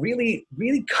 like really,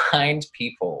 really kind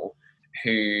people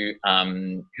who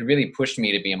really pushed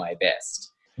me to be my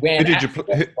best. Who did you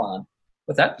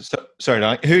what's that? Sorry,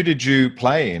 darling. Who did you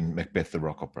play in Macbeth, the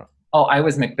rock opera? Oh, I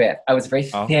was Macbeth. I was very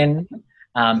thin,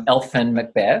 elfin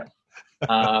Macbeth,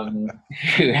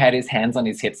 who had his hands on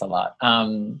his hips a lot.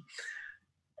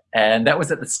 And that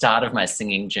was at the start of my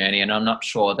singing journey, and I'm not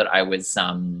sure that I was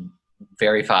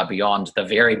very far beyond the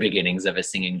very beginnings of a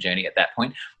singing journey at that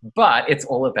point. But it's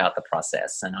all about the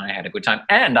process, and I had a good time.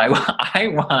 And I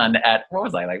won at, what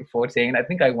was I, like 14? I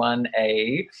think I won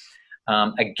a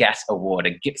GAT award,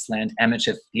 a Gippsland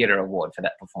Amateur Theatre Award for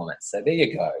that performance. So there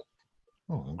you go.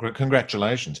 Oh,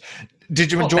 congratulations. Did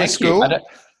you enjoy school?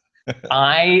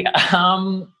 I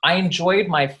enjoyed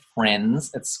my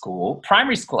friends at school.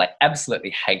 Primary school, I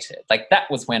absolutely hated. Like that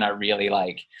was when I really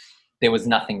like, there was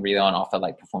nothing really on offer,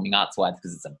 like performing arts wise,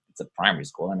 because it's a primary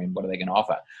school. I mean, what are they going to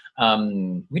offer?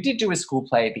 We did do a school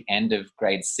play at the end of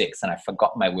grade 6, and I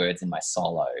forgot my words in my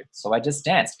solo, so I just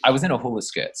danced. I was in a hula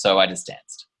skirt, so I just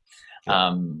danced.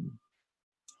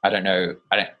 I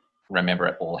don't remember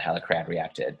at all how the crowd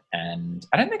reacted, and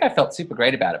I don't think I felt super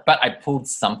great about it, but I pulled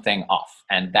something off,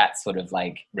 and that sort of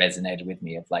like resonated with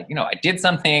me of like, you know, I did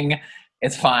something,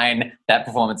 it's fine, that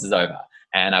performance is over,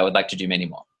 and I would like to do many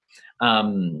more.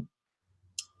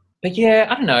 But yeah,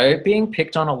 I don't know, being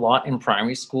picked on a lot in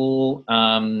primary school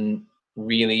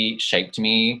really shaped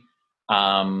me,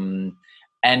 and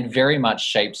very much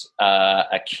shaped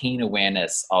a keen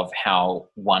awareness of how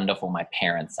wonderful my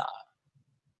parents are.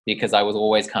 Because I was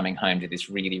always coming home to this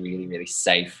really, really, really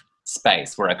safe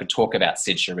space where I could talk about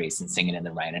Sid Charisse and Singing in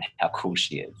the Rain and how cool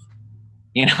she is.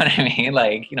 You know what I mean?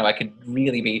 Like, you know, I could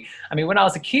really be, I mean, when I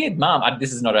was a kid, Mum,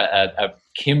 this is not a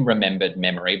Kim remembered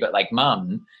memory, but like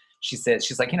Mum, she said,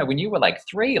 she's like, you know, when you were like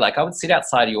 3, like I would sit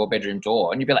outside of your bedroom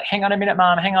door and you'd be like, hang on a minute,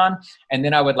 Mum, hang on. And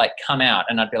then I would like come out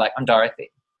and I'd be like, I'm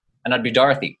Dorothy. And I'd be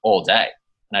Dorothy all day.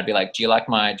 And I'd be like, do you like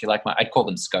my, I'd call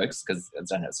them skokes because I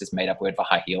don't know, it's just made up word for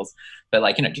high heels. But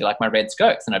like, you know, do you like my red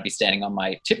skokes? And I'd be standing on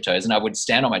my tiptoes, and I would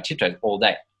stand on my tiptoes all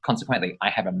day. Consequently, I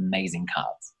have amazing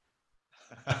calves.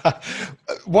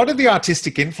 What are the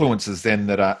artistic influences then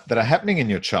that are happening in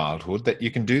your childhood that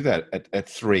you can do that at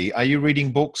 3? Are you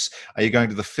reading books? Are you going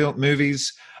to the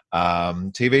movies,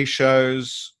 TV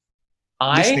shows,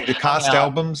 listening to cast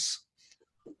albums?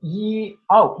 Yeah.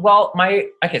 Oh, well,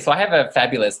 so I have a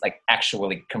fabulous, like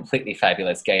actually completely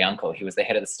fabulous gay uncle. He was the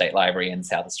head of the State Library in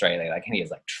South Australia. Like, and he is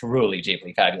like truly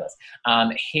deeply fabulous.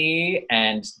 He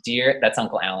and that's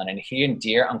Uncle Alan, and he and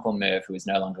dear Uncle Merv, who is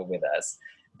no longer with us,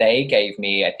 they gave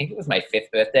me, I think it was my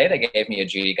 5th birthday, they gave me a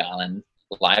Judy Garland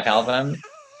live album.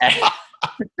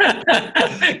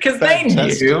 Because they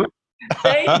knew.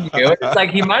 It's like,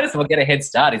 he might as well get a head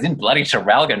start. He's in bloody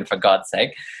Traralgon, for God's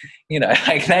sake. You know,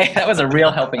 like that was a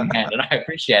real helping hand, and I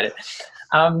appreciate it.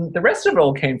 The rest of it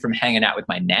all came from hanging out with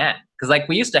my nan. Because like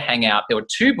we used to hang out. There were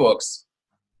 2 books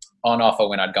on offer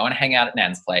when I'd go and hang out at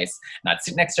Nan's place, and I'd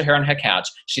sit next to her on her couch.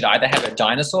 She'd either have a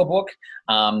dinosaur book,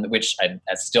 which I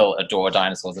still adore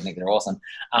dinosaurs. I think they're awesome.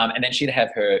 And then she'd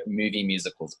have her movie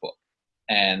musicals book.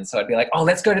 And so I'd be like, oh,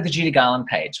 let's go to the Judy Garland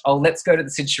page. Oh, let's go to the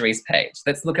Sid Charisse page.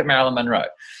 Let's look at Marilyn Monroe.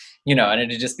 You know, and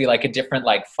it'd just be like a different,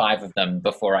 like 5 of them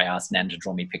before I asked Nan to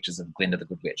draw me pictures of Glinda the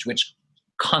Good Witch, which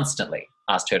constantly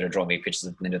asked her to draw me pictures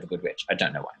of Glinda the Good Witch. I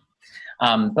don't know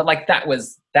why. But like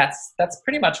that's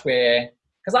pretty much where,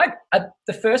 because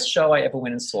the first show I ever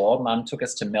went and saw, Mum took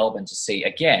us to Melbourne to see,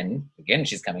 again,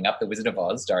 she's coming up, The Wizard of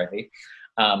Oz, Dorothy.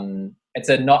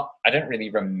 I don't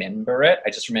really remember it. I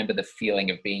just remember the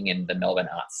feeling of being in the Melbourne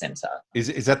Arts Centre.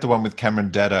 Is that the one with Cameron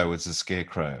Daddo as the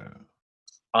Scarecrow?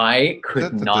 I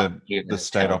could not hear the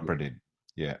State Opera did.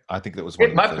 Yeah, I think that was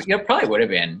one of the first. It probably would have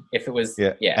been if it was.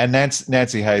 Yeah. And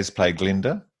Nancy Hayes played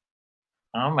Glinda.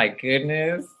 Oh my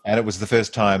goodness! And it was the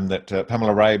first time that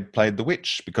Pamela Rabe played the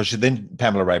witch, because then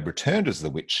Pamela Rabe returned as the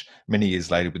witch many years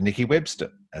later with Nikki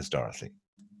Webster as Dorothy.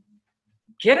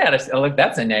 Get out of... Oh, look,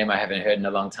 that's a name I haven't heard in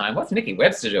a long time. What's Nikki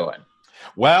Webster doing?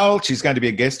 Well, she's going to be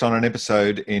a guest on an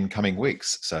episode in coming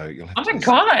weeks, so you'll have Oh to my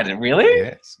listen. God,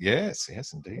 really? Yes,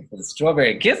 indeed. The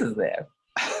strawberry kisses there.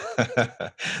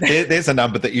 There's a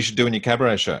number that you should do in your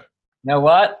cabaret show. You know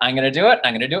what? I'm going to do it.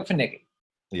 I'm going to do it for Nikki.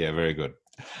 Yeah, very good.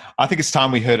 I think it's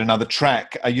time we heard another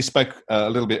track. You spoke a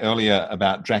little bit earlier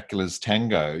about Dracula's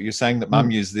Tango. You're saying that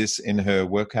Mum used this in her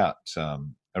workout,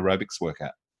 aerobics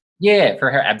workout. Yeah,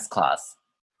 for her abs class.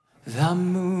 The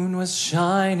moon was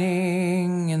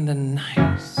shining in the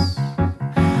night.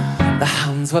 The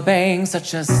hounds were baying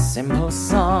such a simple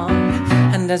song.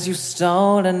 And as you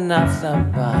stole another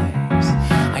bite,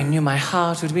 I knew my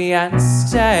heart would be at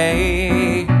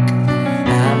stake.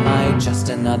 Am I just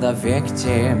another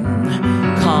victim?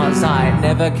 'Cause I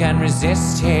never can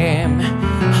resist him.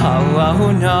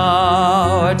 Oh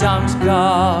no, don't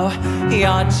go.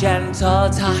 Your gentle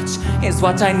touch is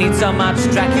what I need so much.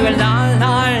 Dracula, la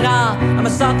la la. I'm a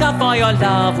sucker for your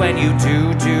love when you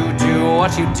do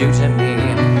what you do to me.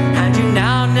 And you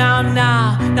now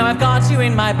I've got you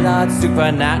in my blood.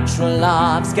 Supernatural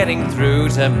love's getting through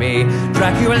to me.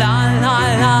 Dracula, la la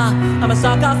la. I'm a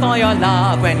sucker for your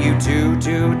love when you do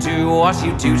what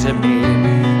you do to me.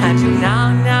 And you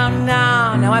now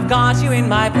I've got you in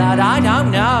my blood. I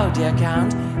don't know, dear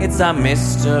Count, it's a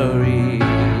mystery.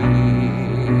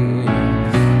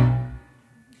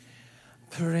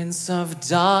 Prince of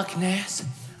Darkness,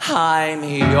 I'm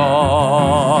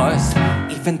yours.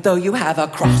 Even though you have a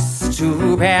cross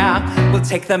to bear, we'll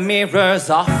take the mirrors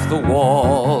off the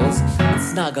walls and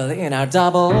snuggle in our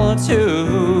double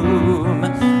tomb.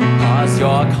 'Cause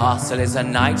your castle is a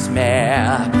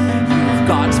nightmare. You've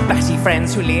got batty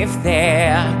friends who live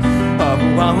there.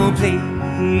 Oh,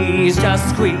 please just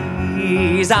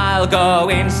squeeze. I'll go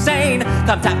insane.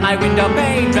 Come tap my window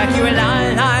pane. Dracula, la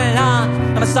la la.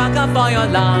 I'm a sucker for your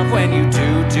love when you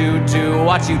do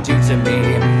what you do to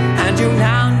me. And you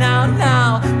now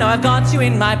I've got you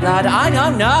in my blood. I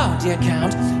don't know, dear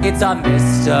Count, it's a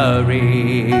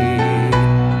mystery.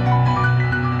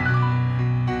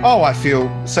 Oh, I feel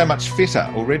so much fitter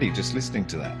already just listening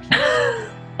to that.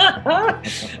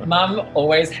 Mum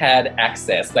always had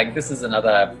access. Like, this is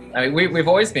another, I mean, we've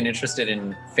always been interested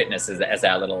in fitness as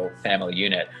our little family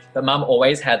unit, but Mum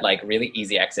always had like really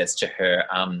easy access to her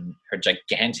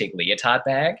gigantic leotard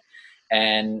bag.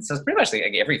 And so it's pretty much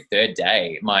like every third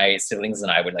day, my siblings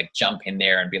and I would like jump in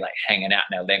there and be like hanging out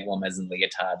in our leg warmers and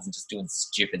leotards and just doing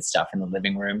stupid stuff in the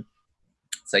living room.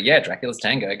 So yeah, Dracula's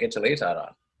Tango, get your leotard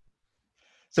on.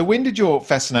 So when did your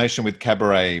fascination with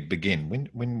cabaret begin?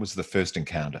 When was the first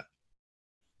encounter?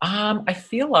 I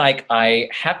feel like I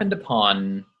happened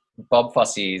upon Bob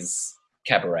Fosse's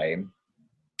cabaret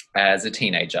as a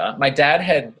teenager. My dad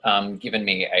had given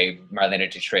me a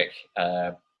Marlene Dietrich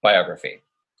biography.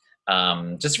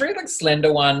 Just a very like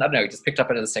slender one. I don't know, just picked up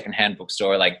it at a secondhand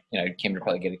bookstore. Like, you know, Kim would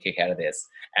probably get a kick out of this.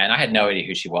 And I had no idea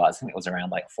who she was. I think it was around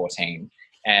like 14.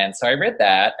 And so I read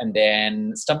that, and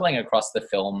then stumbling across the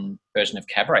film version of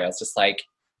Cabaret, I was just like,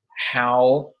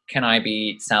 how can I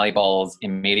be Sally Bowles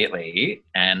immediately?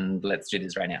 And let's do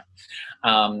this right now.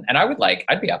 And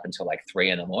I'd be up until like 3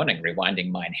 a.m.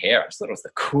 rewinding mine hair. I just thought it was the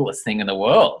coolest thing in the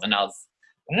world. And I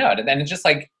don't know. And it's just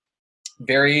like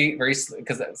very, very,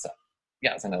 because it was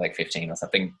only like 15 or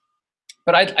something.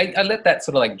 But I let that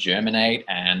sort of like germinate,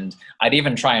 and I'd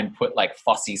even try and put like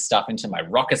Fosse stuff into my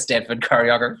Rocker Stedford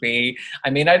choreography.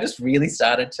 I mean, I just really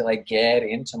started to like get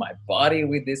into my body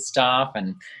with this stuff.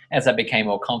 And as I became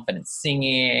more confident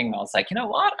singing, I was like, you know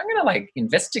what? I'm going to like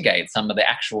investigate some of the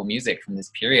actual music from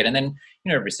this period. And then,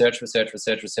 you know, research,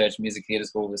 music theatre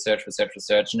school, research.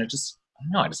 And it just, I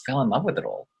don't know, I just fell in love with it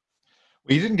all.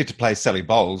 Well, you didn't get to play Sally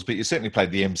Bowles, but you certainly played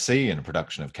the MC in a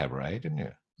production of Cabaret, didn't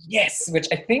you? Yes, which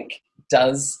I think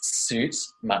does suit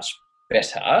much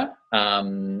better.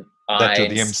 That you're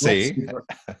the MC.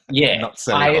 Yeah, not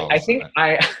Sally Bowles. I think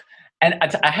I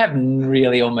have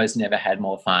really almost never had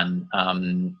more fun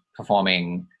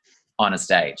performing on a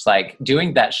stage. Like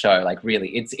doing that show, like really,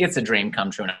 it's a dream come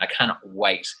true, and I cannot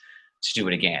wait to do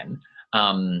it again.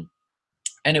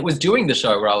 And it was doing the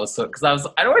show where I was because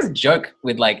I'd always joke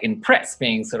with like in press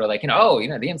being sort of like, you know, oh, you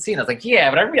know, the MC. And I was like,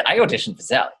 yeah, but I auditioned for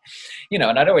Sally, you know,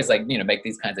 and I'd always like, you know, make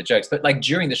these kinds of jokes. But like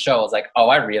during the show, I was like, oh,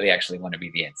 I really actually want to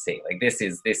be the MC. Like this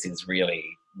is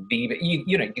really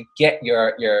you know, you get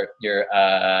your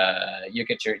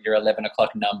 11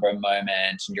 o'clock number moment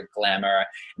and your glamour,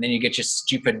 and then you get your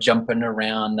stupid jumping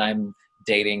around. I'm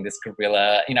dating this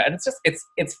gorilla, you know, and it's just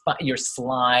it's fun. You're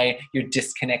sly, you're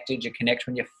disconnected, you connect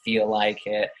when you feel like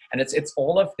it, and it's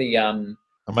all of the a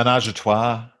ménage à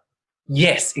trois.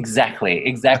 Yes, exactly.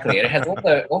 It has all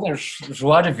the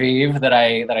joie de vivre that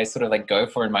I sort of like go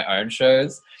for in my own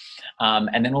shows.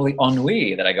 And then all the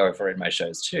ennui that I go over in my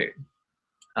shows too.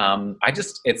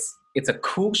 It's a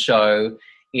cool show.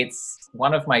 It's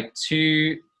one of my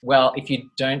two, well, if you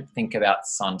don't think about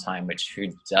Sondheim, which who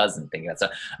doesn't think about so,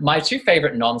 my two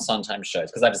favorite non-Sondheim shows,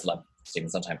 because I just love Stephen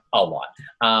Sondheim a lot.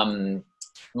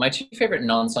 My two favorite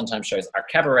non-Sondheim shows are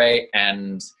Cabaret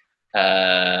and,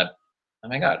 oh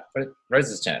my God,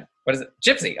 Rose's Turn. What is it?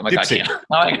 Gypsy. Oh my Gypsy. God. Oh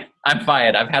my God. I'm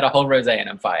fired. I've had a whole rosé and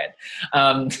I'm fired.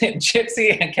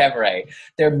 Gypsy and Cabaret.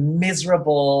 They're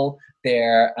miserable.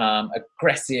 They're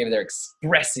aggressive. They're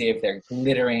expressive. They're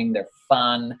glittering. They're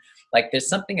fun. Like there's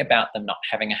something about them not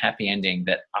having a happy ending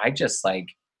that I just like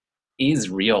is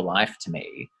real life to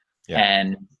me. Yeah.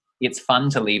 And it's fun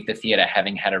to leave the theatre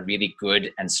having had a really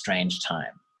good and strange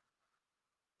time.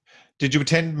 Did you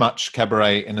attend much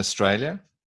cabaret in Australia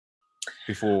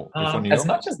before New York? As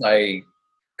much as I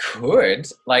could.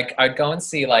 Like I'd go and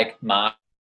see like Mark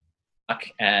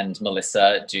and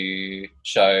Melissa do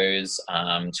shows,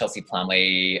 Chelsea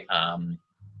Plumley,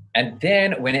 and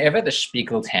then whenever the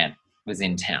Spiegel tent was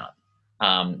in town,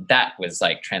 that was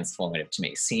like transformative to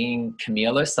me. Seeing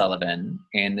Camille O'Sullivan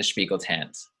in the Spiegel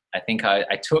tent, I think I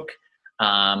took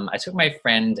my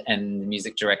friend and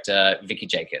music director Vicky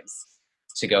Jacobs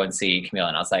to go and see Camille,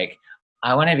 and I was like,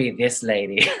 I want to be this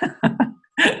lady.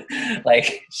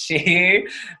 Like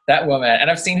that woman,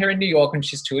 and I've seen her in New York when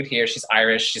she's toured here. She's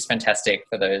Irish. She's fantastic.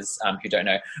 For those who don't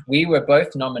know, we were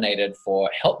both nominated for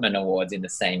Helpman Awards in the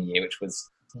same year,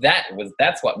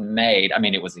 that's what made. I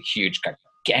mean, it was a huge,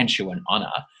 gargantuan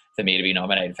honor for me to be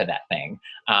nominated for that thing.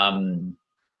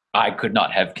 I could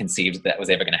not have conceived that was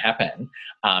ever going to happen.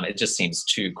 It just seems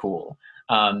too cool.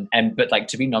 But like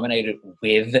to be nominated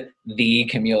with the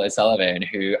Camille O'Sullivan,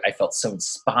 who I felt so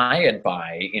inspired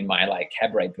by in my like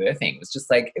cabaret birthing, was just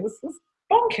like, it was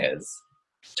bonkers,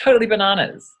 totally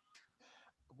bananas.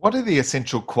 What are the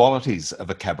essential qualities of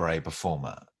a cabaret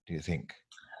performer, do you think?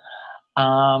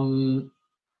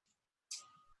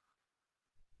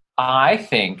 I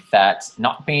think that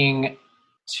not being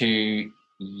too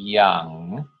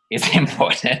young is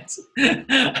important.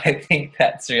 I think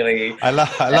that's really... I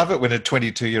love it when a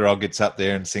 22-year-old gets up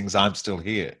there and sings "I'm Still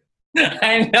Here."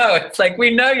 I know. It's like,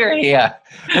 we know you're here.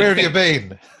 Where have you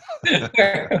been?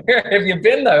 Where have you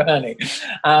been though, honey?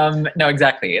 No,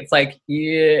 exactly. It's like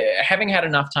having had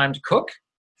enough time to cook,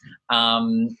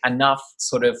 enough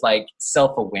sort of like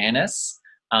self-awareness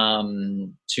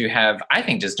to have, I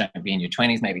think, just don't be in your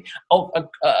 20s maybe.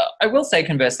 I will say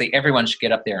conversely, everyone should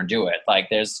get up there and do it. Like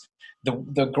there's...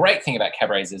 The great thing about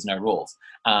cabarets is no rules.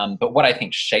 But what I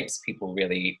think shapes people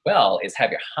really well is have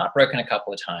your heart broken a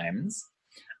couple of times.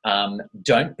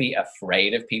 Don't be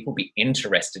afraid of people. Be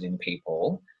interested in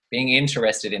people. Being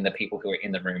interested in the people who are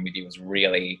in the room with you is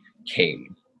really key,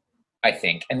 I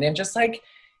think. And then just like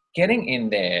getting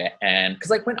in there, and because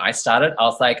like when I started, I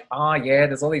was like, oh yeah,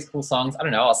 there's all these cool songs. I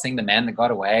don't know. I'll sing "The Man That Got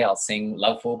Away." I'll sing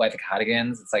 "Love Fool" by the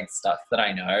Cardigans. It's like stuff that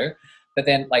I know. But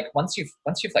then, like once you've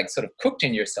like sort of cooked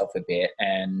in yourself a bit,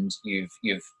 and you've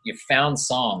found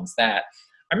songs that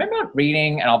I remember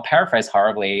reading, and I'll paraphrase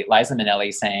horribly, Liza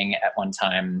Minnelli saying at one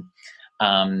time,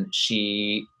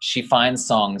 she finds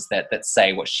songs that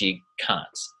say what she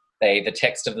can't. The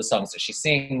text of the songs that she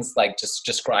sings like just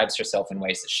describes herself in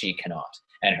ways that she cannot,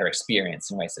 and her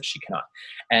experience in ways that she cannot.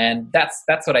 And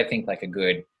that's what I think like a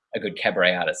good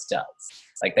cabaret artist does.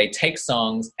 Like they take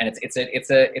songs, and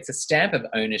it's a stamp of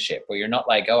ownership where you're not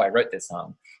like, oh, I wrote this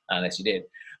song, unless you did,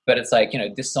 but it's like, you know,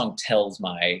 this song tells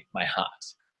my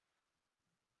heart,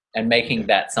 and making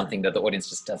that something that the audience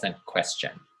just doesn't question.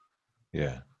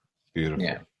 Yeah, beautiful.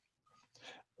 Yeah.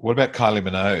 What about Kylie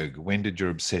Minogue? When did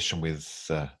your obsession with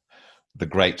the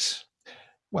great,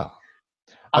 well,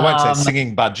 I won't say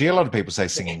singing budgie. A lot of people say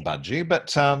singing budgie,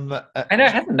 but I know,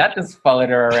 hasn't that just followed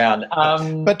her around?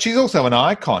 But she's also an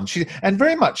icon. And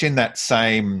very much in that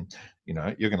same, you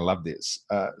know, you're going to love this,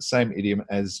 same idiom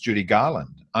as Judy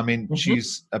Garland. I mean,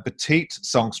 she's a petite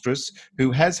songstress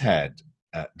who has had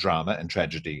drama and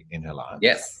tragedy in her life.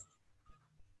 Yes.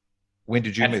 When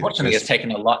did you meet? Unfortunately, it's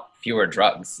taken a lot fewer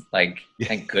drugs. Like,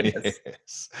 thank goodness.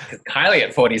 Yes. Because Kylie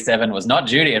at 47 was not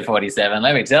Judy at 47,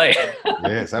 let me tell you.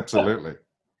 Yes, absolutely.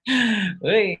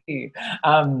 Kylie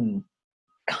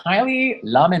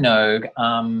La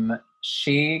Minogue,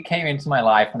 she came into my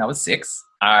life when I was 6.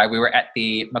 We were at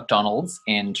the McDonald's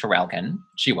in Traralgon.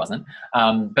 She wasn't.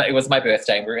 But it was my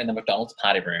birthday. We were in the McDonald's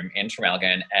party room in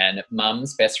Traralgon, and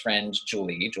Mum's best friend,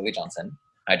 Julie Johnson.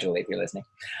 Hi, Julie, if you're listening.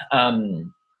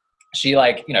 she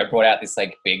like, you know, brought out this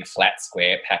like big flat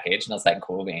square package, and I was like,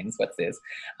 cool beans, what's this?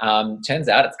 Turns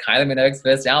out it's Kylie Minogue's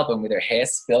first album with her hair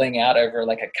spilling out over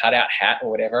like a cutout hat or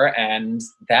whatever. And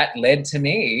that led to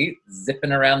me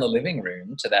zipping around the living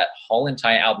room to that whole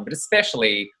entire album, but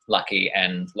especially Lucky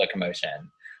and Locomotion.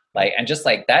 Like, and just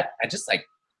like that, I just like,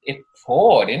 it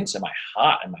poured into my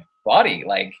heart and my body.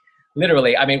 Like,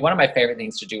 literally, I mean, one of my favorite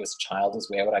things to do as a child was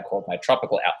wear what I called my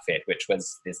tropical outfit, which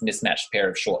was this mismatched pair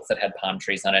of shorts that had palm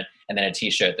trees on it, and then a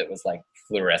t-shirt that was like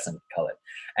fluorescent colored.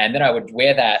 And then I would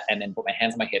wear that and then put my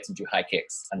hands on my hips and do high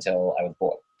kicks until I was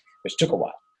bored, which took a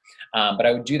while. But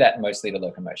I would do that mostly to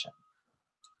Locomotion.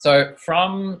 So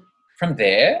from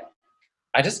there,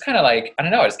 I just kind of like, I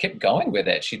don't know, I just kept going with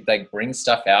it. She'd like bring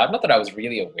stuff out. Not that I was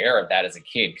really aware of that as a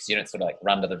kid, because you don't sort of like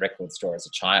run to the record store as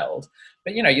a child.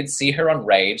 But, you know, you'd see her on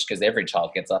Rage, because every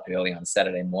child gets up early on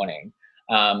Saturday morning.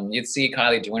 You'd see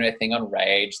Kylie doing her thing on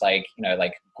Rage, like, you know,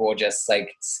 like gorgeous,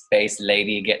 like space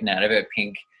lady getting out of her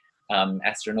pink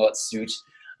astronaut suit.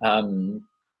 And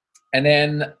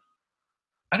then,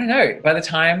 I don't know, by the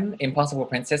time Impossible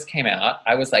Princess came out,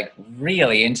 I was like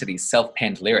really into these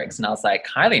self-penned lyrics. And I was like,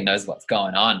 Kylie knows what's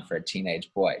going on for a teenage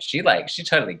boy. She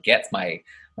totally gets my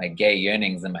gay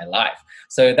yearnings in my life.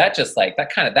 So that just like,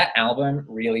 that album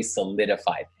really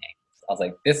solidified things. I was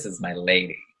like, this is my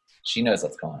lady. She knows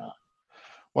what's going on.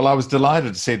 Well, I was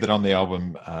delighted to see that on the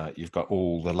album you've got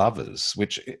All the Lovers,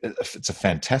 which it's a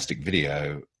fantastic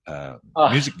video,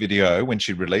 music video when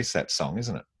she released that song,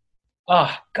 isn't it?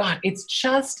 Oh God, it's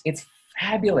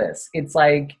fabulous. It's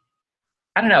like,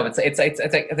 I don't know. It's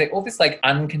like all this like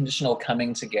unconditional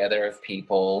coming together of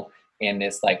people in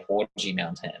this like orgy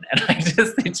mountain, and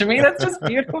to me that's just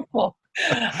beautiful.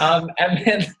 And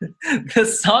then the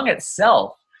song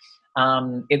itself,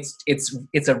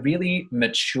 it's a really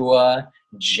mature,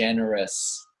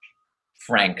 generous,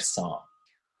 frank song,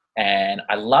 and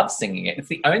I love singing it. It's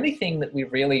the only thing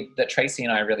that Tracy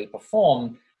and I really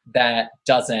perform that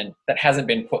hasn't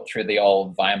been put through the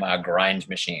old Weimar grind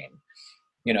machine.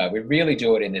 You know, we really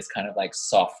do it in this kind of like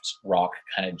soft rock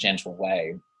kind of gentle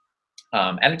way.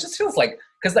 And it just feels like,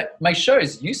 because like my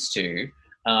shows used to,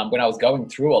 when I was going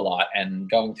through a lot and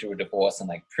going through a divorce and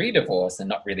like pre-divorce and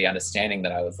not really understanding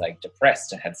that I was like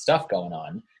depressed and had stuff going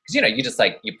on, because, you know, you just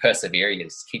like, you persevere, you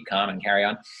just keep calm and carry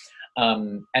on.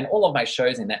 And all of my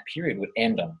shows in that period would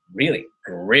end on really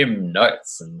grim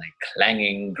notes and like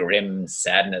clanging, grim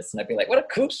sadness. And I'd be like, what a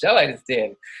cool show I just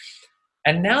did.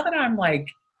 And now that I'm like,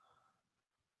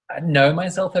 I know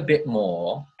myself a bit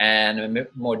more and I'm a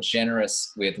bit more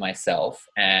generous with myself,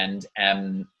 and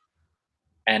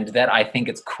that I think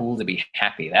it's cool to be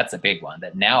happy. That's a big one,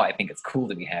 that now I think it's cool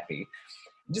to be happy.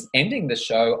 Just ending the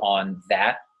show on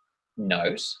that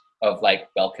note of like,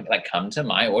 welcome, like come to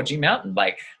my orgy mountain.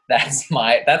 Like that's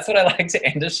what I like to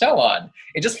end a show on.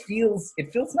 It feels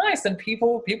nice, and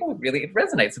people really, it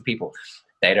resonates with people.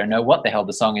 They don't know what the hell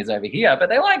the song is over here, but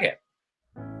they like it.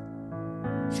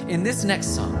 In this next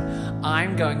song,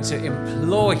 I'm going to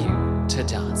implore you to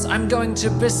dance. I'm going to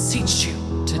beseech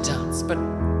you to dance, but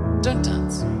don't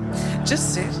dance.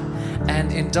 Just sit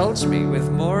and indulge me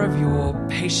with more of your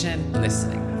patient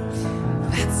listening.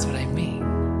 That's what I mean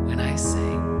when I say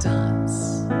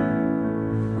dance.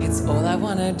 It's all I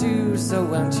wanna do, so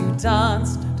won't you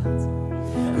dance?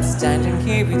 I'm standing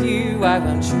here with you, I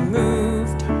want you move,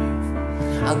 don't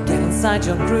move. I'll get inside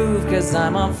your groove, 'cause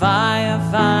I'm on fire,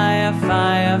 fire,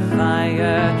 fire,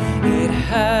 fire. It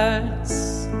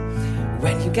hurts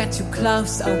when you get too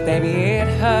close, oh baby, it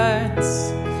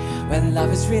hurts. When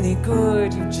love is really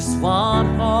good, you just want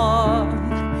more.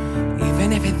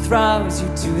 Even if it throws you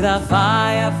to the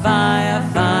fire, fire,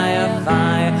 fire,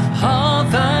 fire. All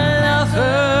the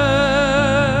lovers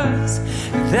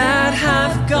that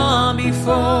have gone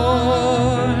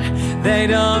before, they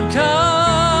don't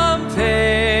compare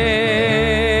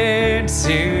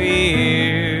to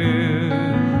you.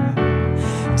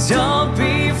 Don't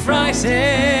be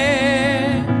frightened,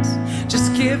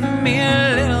 just give me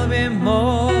a little bit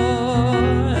more.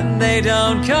 They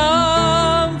don't compare.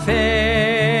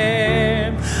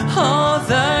 All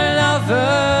the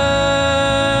lovers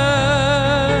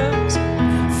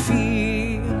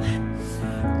feel.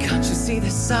 Can't you see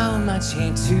there's so much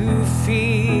here to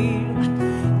feel?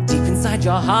 Deep inside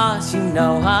your heart, you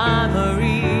know I'm a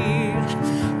real.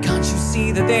 Can't you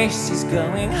see that this is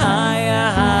going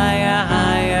higher, higher,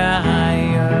 higher,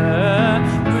 higher?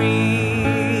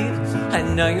 Breathe. I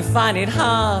know you find it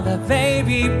hard, but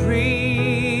baby,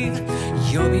 breathe.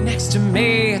 You'll be next to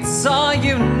me, it's all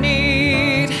you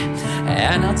need.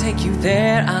 And I'll take you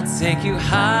there, I'll take you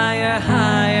higher,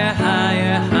 higher,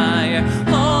 higher, higher.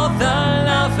 All the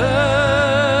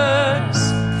lovers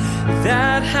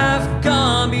that have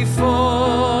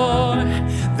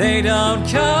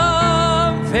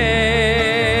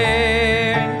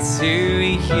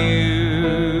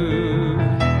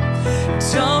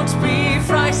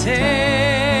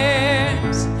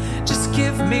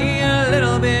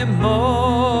bit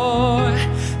more.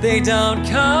 They don't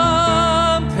compare.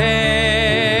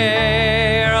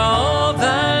 All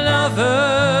the lovers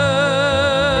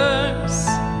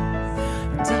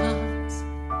dance.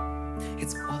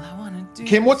 It's all I wanna do.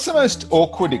 Kim, what's the most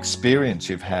awkward experience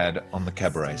you've had on the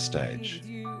cabaret stage?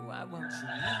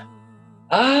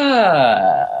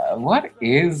 What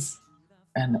is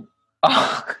an...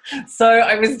 Oh, so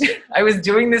I was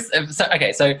doing this.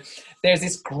 So there's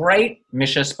this great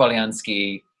Misha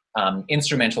Spolyansky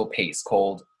instrumental piece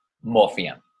called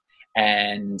Morpheum,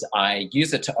 and I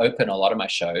use it to open a lot of my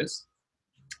shows.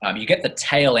 You get the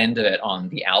tail end of it on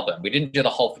the album. We didn't do the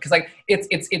whole, because like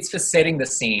it's for setting the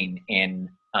scene in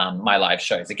my live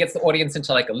shows. It gets the audience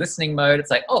into like a listening mode.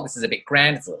 It's like, oh, this is a bit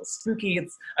grand. It's a little spooky.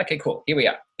 It's okay, cool. Here we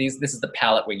are. This is the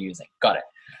palette we're using. Got it.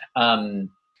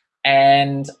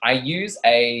 And I use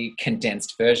a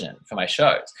condensed version for my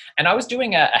shows. And I was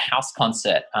doing a house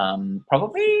concert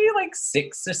probably like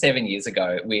 6 or 7 years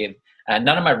ago with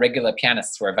none of my regular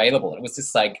pianists were available. It was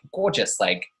this like gorgeous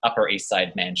like Upper East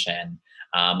Side mansion.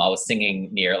 I was singing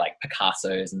near like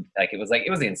Picasso's, and like it was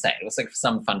insane. It was like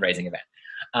some fundraising event.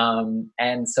 And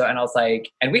I was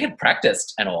like, and we had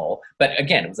practiced and all, but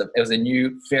again, it was a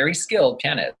new, very skilled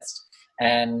pianist.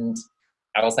 And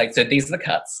I was like, so these are the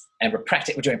cuts, and we're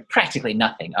doing practically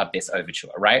nothing of this overture,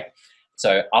 right?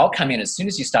 So I'll come in as soon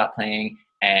as you start playing,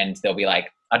 and there'll be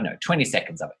like, I don't know, 20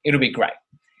 seconds of it. It'll be great.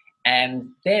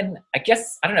 And then I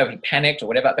guess, I don't know if he panicked or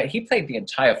whatever, but he played the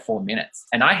entire 4 minutes,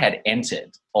 and I had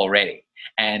entered already,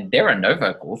 and there are no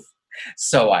vocals.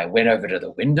 So I went over to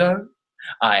the window.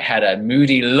 I had a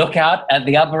moody lookout at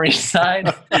the Upper East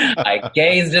Side. I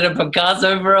gazed at a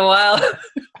Picasso for a while.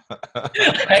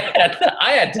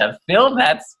 I had to fill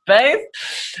that space.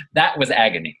 That was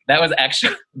agony. That was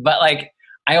actually, but like,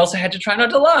 I also had to try not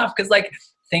to laugh, because like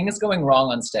things going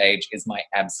wrong on stage is my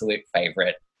absolute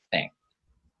favorite thing.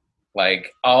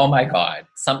 Like, oh my God,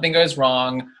 something goes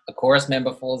wrong, a chorus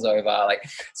member falls over. Like,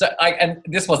 so and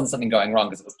this wasn't something going wrong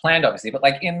because it was planned, obviously, but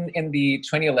like in the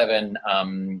 2011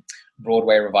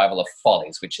 Broadway revival of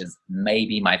Follies, which is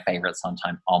maybe my favorite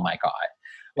Sondheim, oh my God.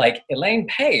 Like Elaine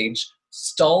Page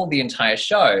stole the entire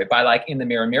show by like in the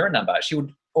Mirror Mirror number. She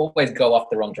would always go off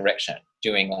the wrong direction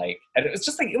doing like, and it was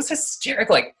just like, it was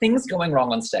hysterical, like things going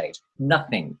wrong on stage.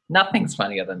 Nothing's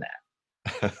funnier than that.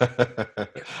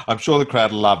 I'm sure the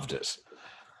crowd loved it.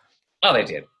 Oh, they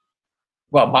did.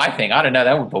 Well, my thing, I don't know,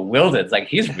 they were bewildered. It's like,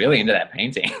 he's really into that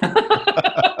painting.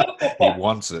 He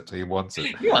wants it. He wants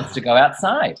to go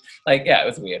outside. Like, yeah, it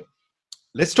was weird.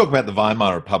 Let's talk about the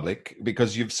Weimar Republic,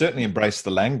 because you've certainly embraced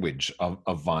the language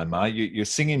of Weimar. You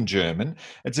sing in German.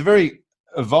 It's a very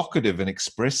evocative and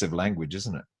expressive language,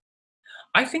 isn't it?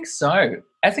 I think so.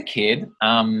 As a kid,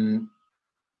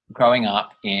 growing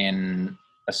up in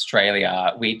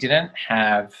Australia, we didn't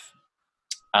have,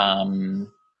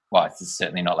 well, it's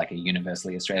certainly not like a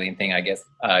universally Australian thing, I guess,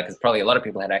 because probably a lot of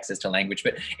people had access to language.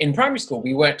 But in primary school,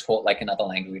 we weren't taught like another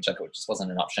language. Like it just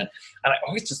wasn't an option. And I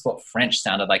always just thought French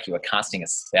sounded like you were casting a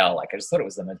spell. Like I just thought it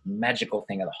was the most magical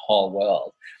thing in the whole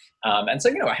world. And so,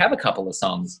 you know, I have a couple of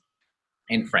songs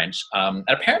in French. And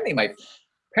apparently my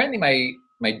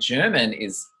German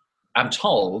is, I'm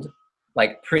told,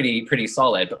 like pretty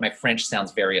solid, but my French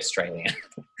sounds very Australian.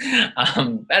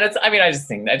 And it's, I mean, I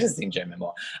just sing German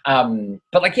more.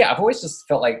 But like, yeah, I've always just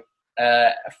felt like,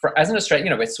 as an Australian,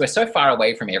 you know, we're so far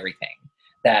away from everything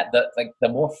that the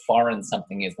more foreign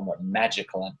something is, the more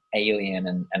magical and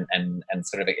alien and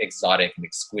sort of exotic and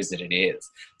exquisite it is.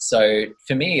 So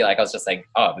for me, like, I was just like,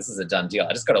 oh, this is a done deal.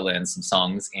 I just got to learn some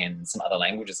songs in some other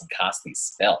languages and cast these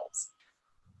spells.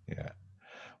 Yeah.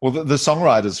 Well, the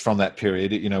songwriters from that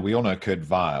period, you know, we all know Kurt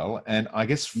Weill, and I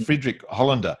guess Friedrich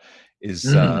Hollander is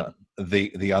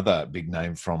the other big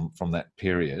name from that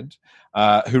period,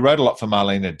 who wrote a lot for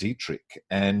Marlene Dietrich,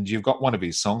 and you've got one of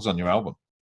his songs on your album.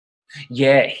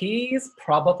 Yeah, he's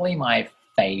probably my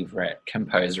favorite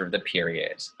composer of the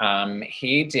period.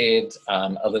 He did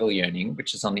A Little Yearning,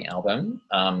 which is on the album,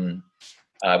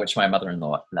 which my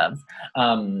mother-in-law loves.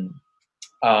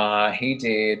 He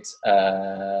did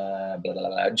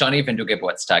Johnny Wenn du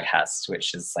Geburtstag hast,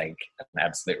 which is like an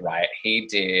absolute riot. He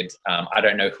did I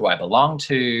Don't Know Who I Belong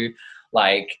To.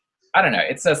 Like, I don't know.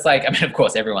 It's just like, I mean, of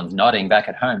course, everyone's nodding back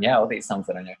at home. Yeah, all these songs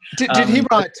that I know. Did he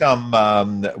write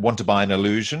Want to Buy an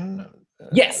Illusion?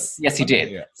 Yes, he did.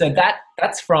 Yeah. So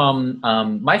that's from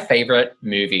my favorite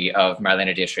movie of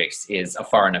Marlene Dietrich's is A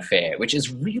Foreign Affair, which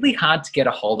is really hard to get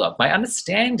a hold of. My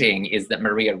understanding is that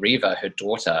Maria Riva, her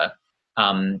daughter,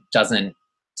 doesn't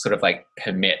sort of like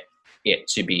permit it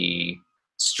to be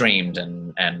streamed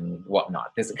and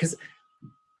whatnot. Because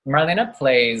Marlena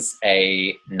plays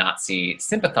a Nazi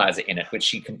sympathizer in it, which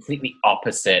she completely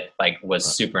opposite, like was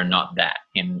super not that.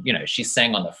 In, you know, she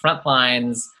sang on the front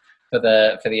lines for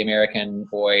the American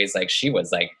boys. Like she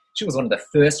was one of the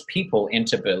first people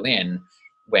into Berlin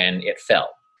when it fell,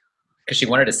 because she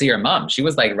wanted to see her mom. She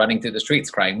was like running through the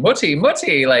streets crying, Mutti,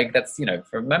 Mutti, like that's, you know,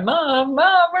 for my mom,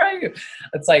 where are you?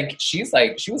 It's like, she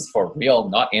was for real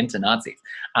not into Nazis.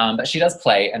 But she does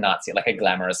play a Nazi, like a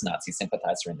glamorous Nazi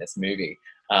sympathizer in this movie.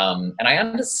 And I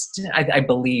understand, I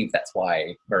believe that's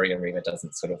why Maria Riva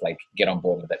doesn't sort of like get on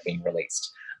board with it being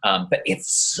released. But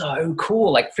it's so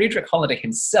cool. Like Friedrich Hollander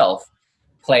himself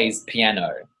plays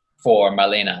piano for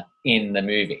Marlena in the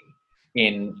movie,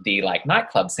 in the like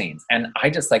nightclub scenes. And I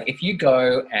just like, if you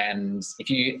go and if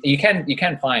you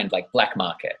can find like Black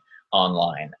Market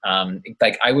online.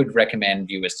 Like I would recommend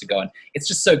viewers to go, and it's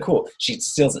just so cool. She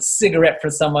steals a cigarette for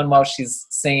someone while she's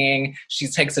singing. She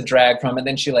takes a drag from it, and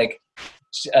then she like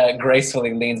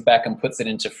gracefully leans back and puts it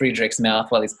into Friedrich's mouth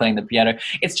while he's playing the piano.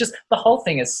 It's just, the whole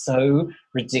thing is so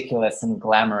ridiculous and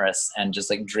glamorous and just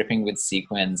like dripping with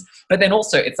sequins. But then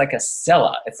also it's like a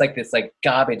cellar. It's like this like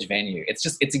garbage venue. It's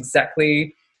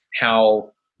exactly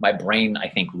how my brain, I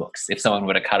think, looks if someone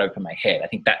were to cut open my head. I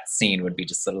think that scene would be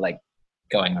just sort of like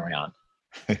going around.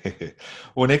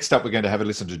 Well, next up, we're going to have a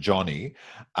listen to Johnny.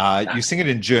 You sing it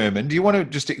in German. Do you want to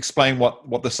just explain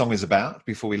what the song is about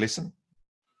before we listen?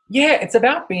 Yeah, it's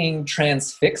about being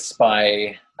transfixed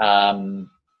by a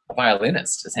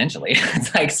violinist, essentially.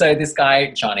 It's like, so this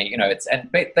guy, Johnny, you know,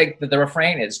 like the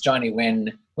refrain is, Johnny,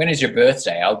 when is your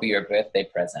birthday? I'll be your birthday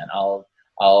present. I'll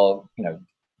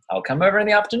come over in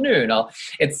the afternoon.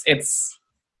 It's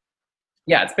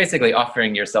basically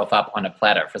offering yourself up on a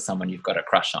platter for someone you've got a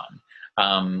crush on,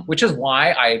 which is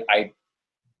why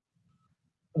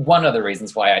one of the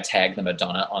reasons why I tagged the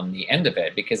Madonna on the end of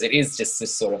it, because it is just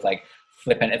this sort of like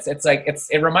flippant.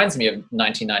 It reminds me of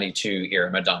 1992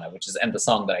 era Madonna, and the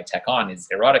song that I tack on is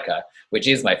Erotica, which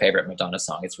is my favorite Madonna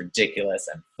song. It's ridiculous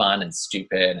and fun and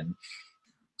stupid and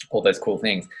all those cool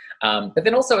things. But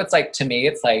then also it's like, to me,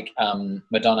 it's like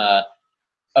Madonna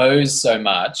owes so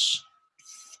much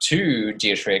to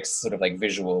Dietrich's sort of like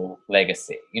visual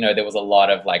legacy. You know, there was a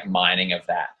lot of like mining of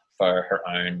that for her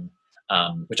own,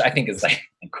 which I think is like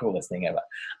the coolest thing ever.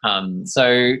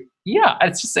 So yeah,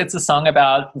 it's a song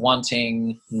about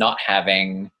wanting, not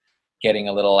having, getting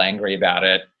a little angry about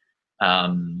it,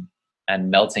 and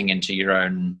melting into your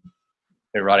own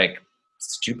erotic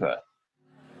stupor.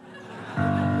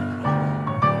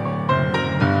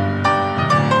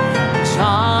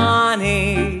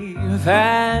 Johnny,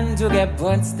 wenn du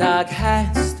Geburtstag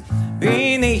hast,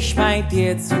 bin ich bei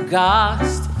dir zu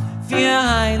Gast für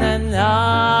eine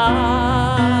Nacht.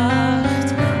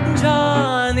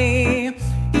 Johnny,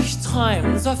 ich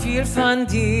träum so viel von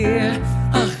dir,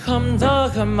 ach komm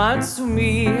doch mal zu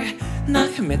mir,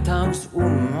 nachmittags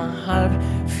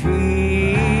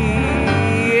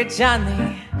 3:30.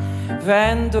 Johnny,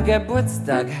 wenn du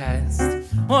Geburtstag hast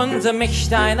und mich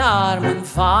dein Arm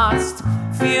umfasst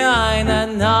für eine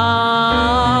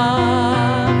Nacht.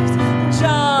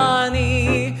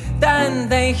 Johnny, dann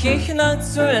denk ich noch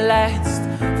zuletzt,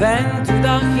 wenn du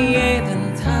doch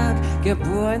jeden Tag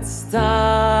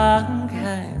Geburtstag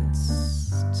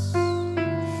hast.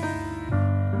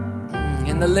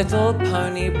 In the Little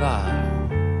Pony Bar,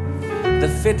 the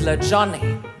fiddler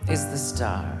Johnny is the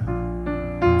star.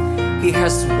 He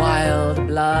has wild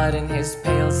blood in his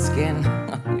pale skin.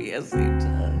 Oh, yes, he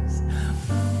does.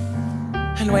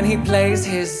 And when he plays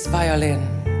his violin,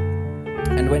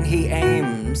 and when he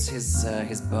aims his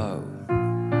bow,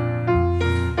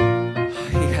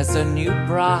 he has a new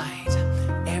bride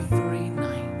every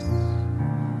night.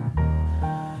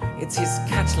 It's his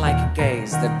cat-like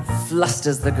gaze that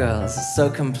flusters the girls so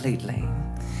completely.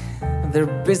 Their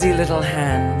busy little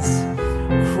hands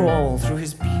crawl through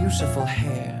his beautiful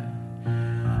hair.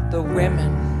 The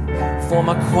women form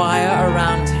a choir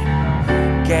around him,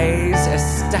 gaze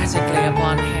ecstatically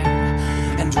upon him,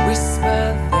 and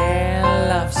whisper their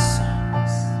love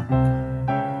songs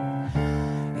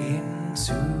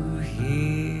into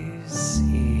his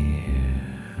ear.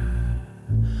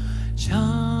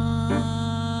 Johnny,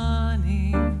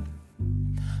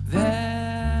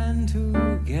 wenn du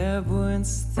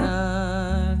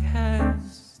Geburtstag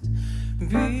hast,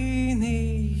 bin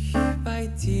ich bei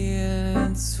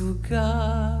dir zu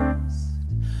Gast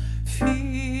für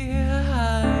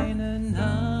eine Nacht.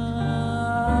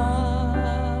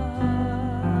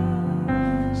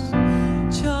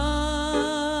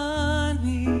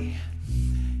 Johnny,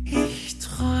 ich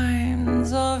träum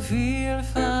so viel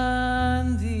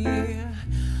von dir,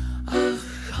 ach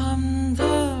komm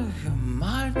doch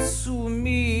mal zu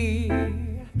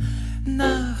mir,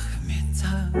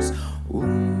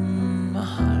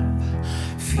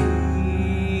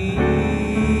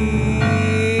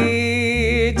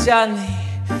 Johnny,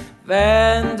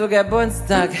 wenn du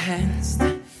Geburtstag hättest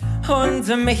und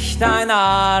mich dein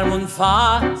Arm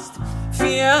umfasst für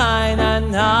eine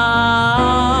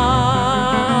Nacht.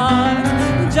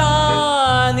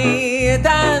 Johnny,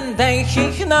 dann denk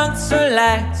ich noch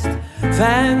zuletzt,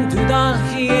 wenn du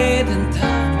doch jeden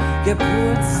Tag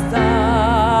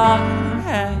Geburtstag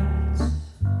hättest.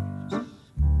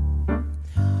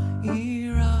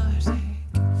 Erotic,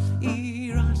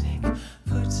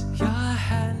 put your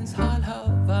hands all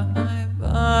over my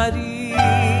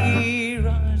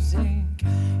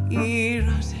body.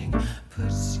 Erotic,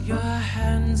 put your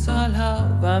hands all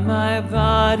over my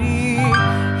body.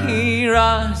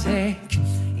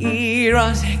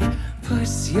 Erotic,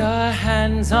 put your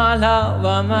hands all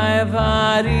over my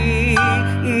body.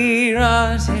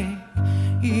 Erotic,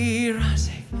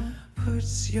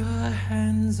 put your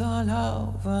hands all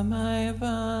over my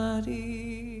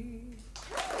body.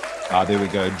 Ah, there we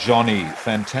go. Johnny,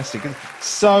 fantastic.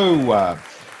 So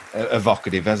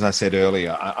evocative, as I said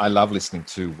earlier. I love listening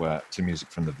to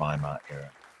music from the Weimar era.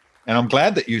 And I'm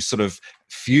glad that you sort of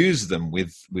fuse them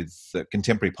with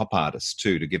contemporary pop artists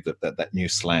too, to give that new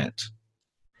slant.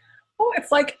 Well,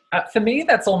 it's like, for me,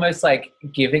 that's almost like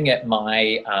giving it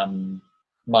my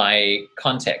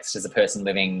context as a person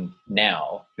living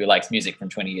now who likes music from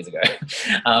 20 years ago.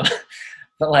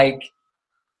 But like,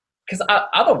 because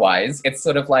otherwise it's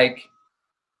sort of like,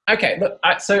 okay, look,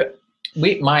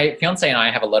 my fiance and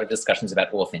I have a lot of discussions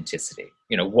about authenticity.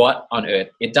 You know, what on earth,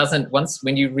 it doesn't,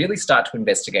 when you really start to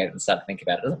investigate it and start to think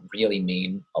about it, it doesn't really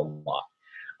mean a lot.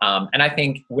 And I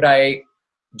think,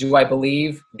 do I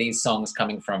believe these songs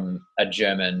coming from a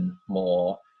German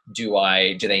more? Do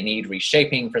they need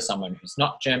reshaping for someone who's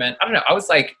not German? I don't know. I was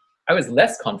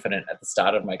less confident at the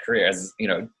start of my career, as you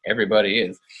know, everybody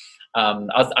is.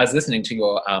 I was listening to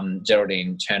your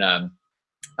Geraldine Turner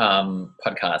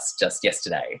podcast just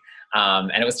yesterday.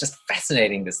 And it was just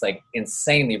fascinating, this like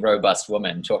insanely robust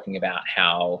woman talking about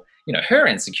how, you know, her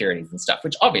insecurities and stuff,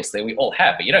 which obviously we all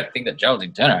have, but you don't think that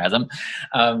Geraldine Turner has them.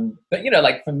 But, you know,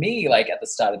 like for me, like at the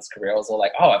start of this career, I was all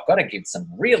like, oh, I've got to give some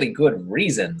really good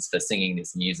reasons for singing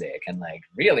this music and like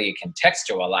really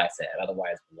contextualize it.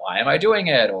 Otherwise, why am I doing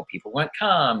it? Or people won't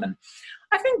come. And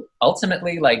I think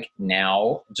ultimately, like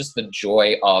now, just the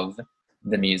joy of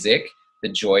the music, the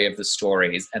joy of the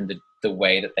stories, and the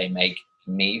way that they make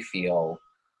me feel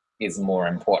is more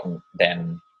important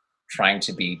than trying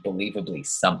to be believably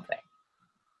something.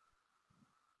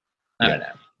 I don't know.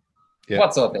 Yeah.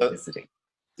 What's authenticity?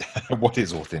 What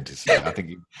is authenticity? I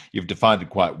think you've defined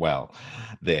it quite well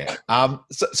there.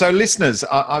 So listeners,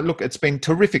 look, it's been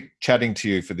terrific chatting to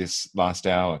you for this last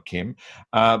hour, Kim.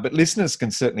 But listeners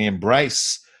can certainly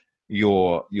embrace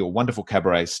your wonderful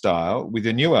cabaret style with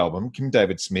your new album, Kim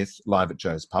David Smith, Live at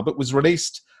Joe's Pub. It was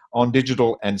released on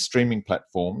digital and streaming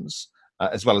platforms,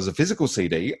 as well as a physical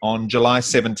CD on July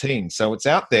 17. So it's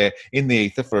out there in the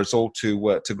ether for us all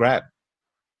to grab.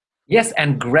 Yes,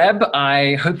 and grab,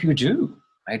 I hope you do.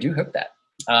 I do hope that.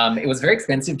 It was very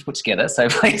expensive to put together, so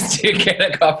please do get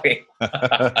a copy.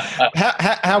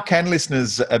 How can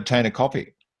listeners obtain a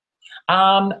copy?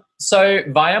 So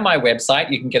via my website,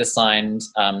 you can get a signed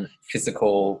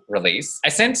physical release. I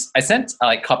sent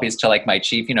like copies to like my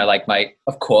chief, you know, like my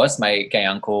gay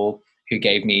uncle who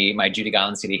gave me my Judy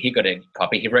Garland CD. He got a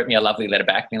copy. He wrote me a lovely letter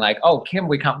back being like, oh, Kim,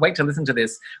 we can't wait to listen to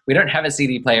this. We don't have a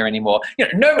CD player anymore. You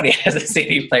know, nobody has a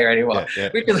CD player anymore,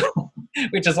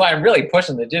 which is why I'm really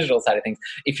pushing the digital side of things.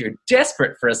 If you're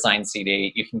desperate for a signed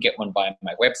CD, you can get one via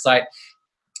my website.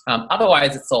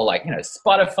 Otherwise, it's all like, you know,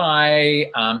 Spotify,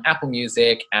 Apple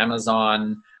Music,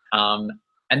 Amazon,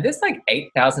 and there's like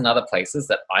 8,000 other places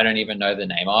that I don't even know the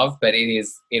name of, but it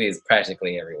is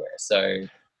practically everywhere. So,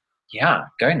 yeah,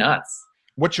 go nuts.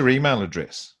 What's your email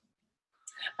address?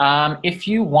 If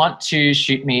you want to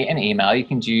shoot me an email, you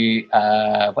can do,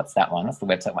 what's that one? What's the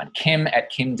website one?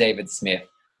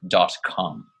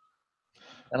 kim@kimdavidsmith.com.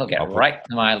 That'll get right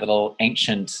to my little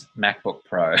ancient MacBook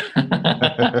Pro.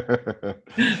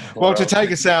 Well, to take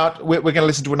us out, we're going to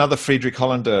listen to another Friedrich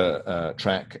Hollander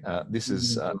track. This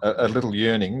is a Little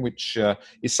Yearning, which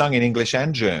is sung in English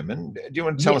and German. Do you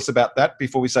want to tell us about that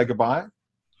before we say goodbye?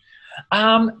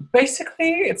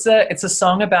 Basically, it's a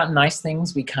song about nice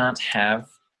things we can't have.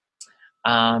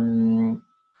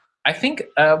 I think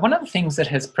one of the things that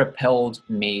has propelled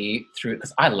me through,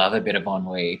 because I love a bit of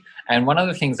ennui, and one of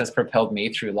the things that's propelled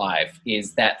me through life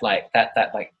is that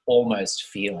almost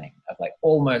feeling of like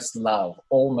almost love,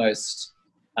 almost,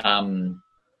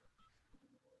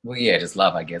 just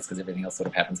love, I guess, because everything else sort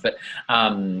of happens. But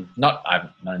I'm not a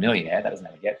millionaire. That doesn't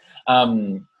happen yet.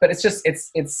 But it's just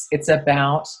it's that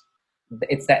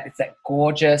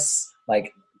gorgeous,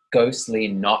 like ghostly,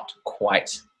 not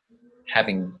quite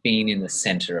having been in the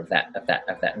center of that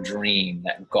dream,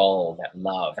 that goal, that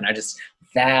love. And I just,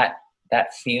 that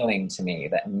feeling to me,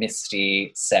 that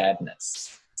misty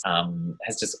sadness,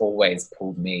 has just always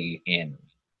pulled me in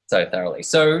so thoroughly.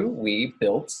 So we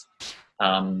built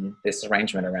this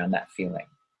arrangement around that feeling.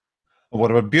 What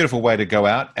a beautiful way to go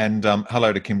out. And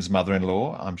hello to Kim's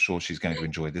mother-in-law. I'm sure she's going to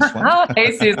enjoy this one. Oh,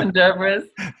 hey, Susan Dobris.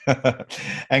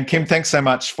 And Kim, thanks so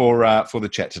much for the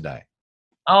chat today.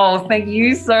 Oh, thank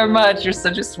you so much. You're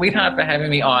such a sweetheart for having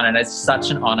me on, and it's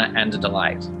such an honor and a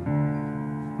delight.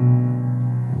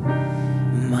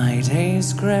 My day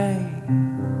is grey,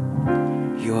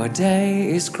 your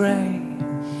day is grey.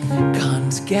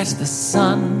 Can't get the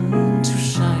sun to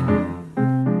shine.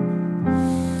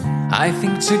 I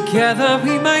think together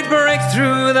we might break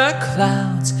through the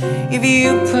clouds if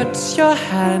you put your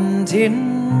hand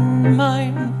in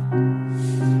mine.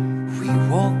 We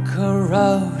walk a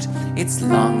road, it's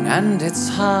long and it's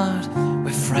hard.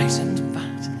 We're frightened,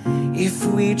 but if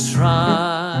we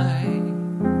try,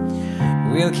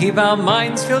 we'll keep our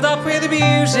minds filled up with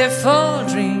beautiful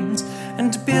dreams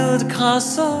and build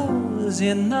castles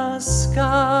in the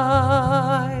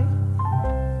sky.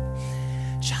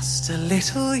 Just a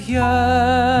little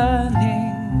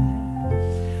yearning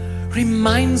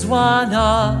reminds one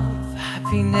of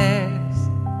happiness.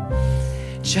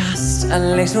 Just a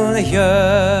little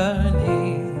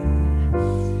yearning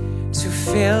to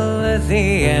fill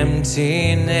the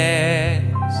emptiness.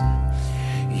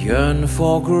 Yearn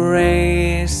for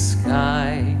grey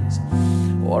skies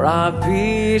or a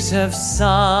beat of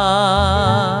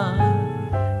sun.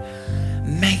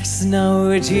 Makes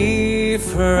no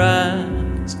difference,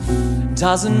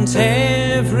 doesn't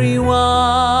everyone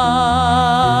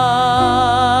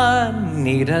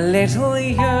need a little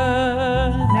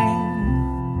yearning,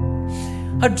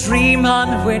 a dream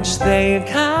on which they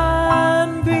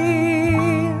can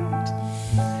build,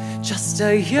 just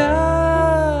a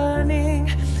yearning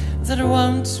that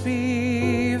won't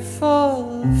be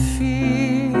fulfilled.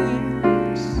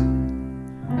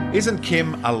 Isn't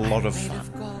Kim a lot of fun?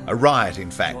 A riot,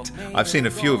 in fact. I've seen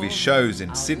a few of his shows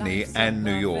in Sydney and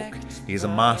New York. He is a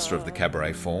master of the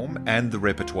cabaret form, and the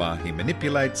repertoire he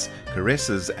manipulates,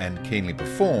 caresses and keenly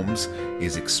performs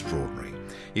is extraordinary.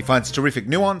 He finds terrific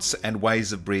nuance and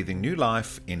ways of breathing new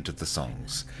life into the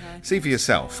songs. See for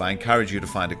yourself. I encourage you to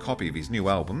find a copy of his new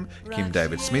album, Kim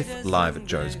David Smith, Live at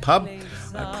Joe's Pub.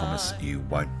 I promise you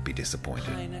won't be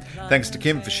disappointed. Thanks to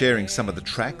Kim for sharing some of the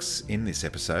tracks in this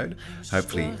episode.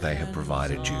 Hopefully they have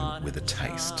provided you with a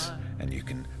taste and you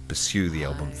can pursue the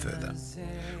album further.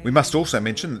 We must also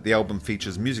mention that the album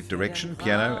features music direction,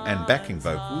 piano and backing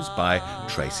vocals by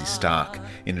Tracy Stark,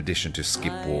 in addition to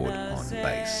Skip Ward on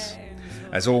bass.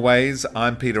 As always,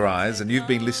 I'm Peter Eyes and you've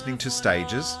been listening to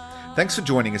Stages. Thanks for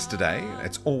joining us today.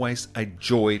 It's always a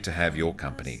joy to have your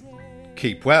company.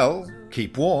 Keep well,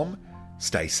 keep warm,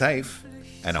 stay safe,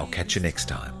 and I'll catch you next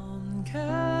time.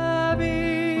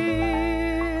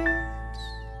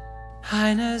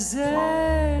 Eine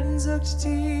Sehnsucht,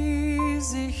 die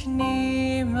sich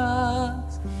niemals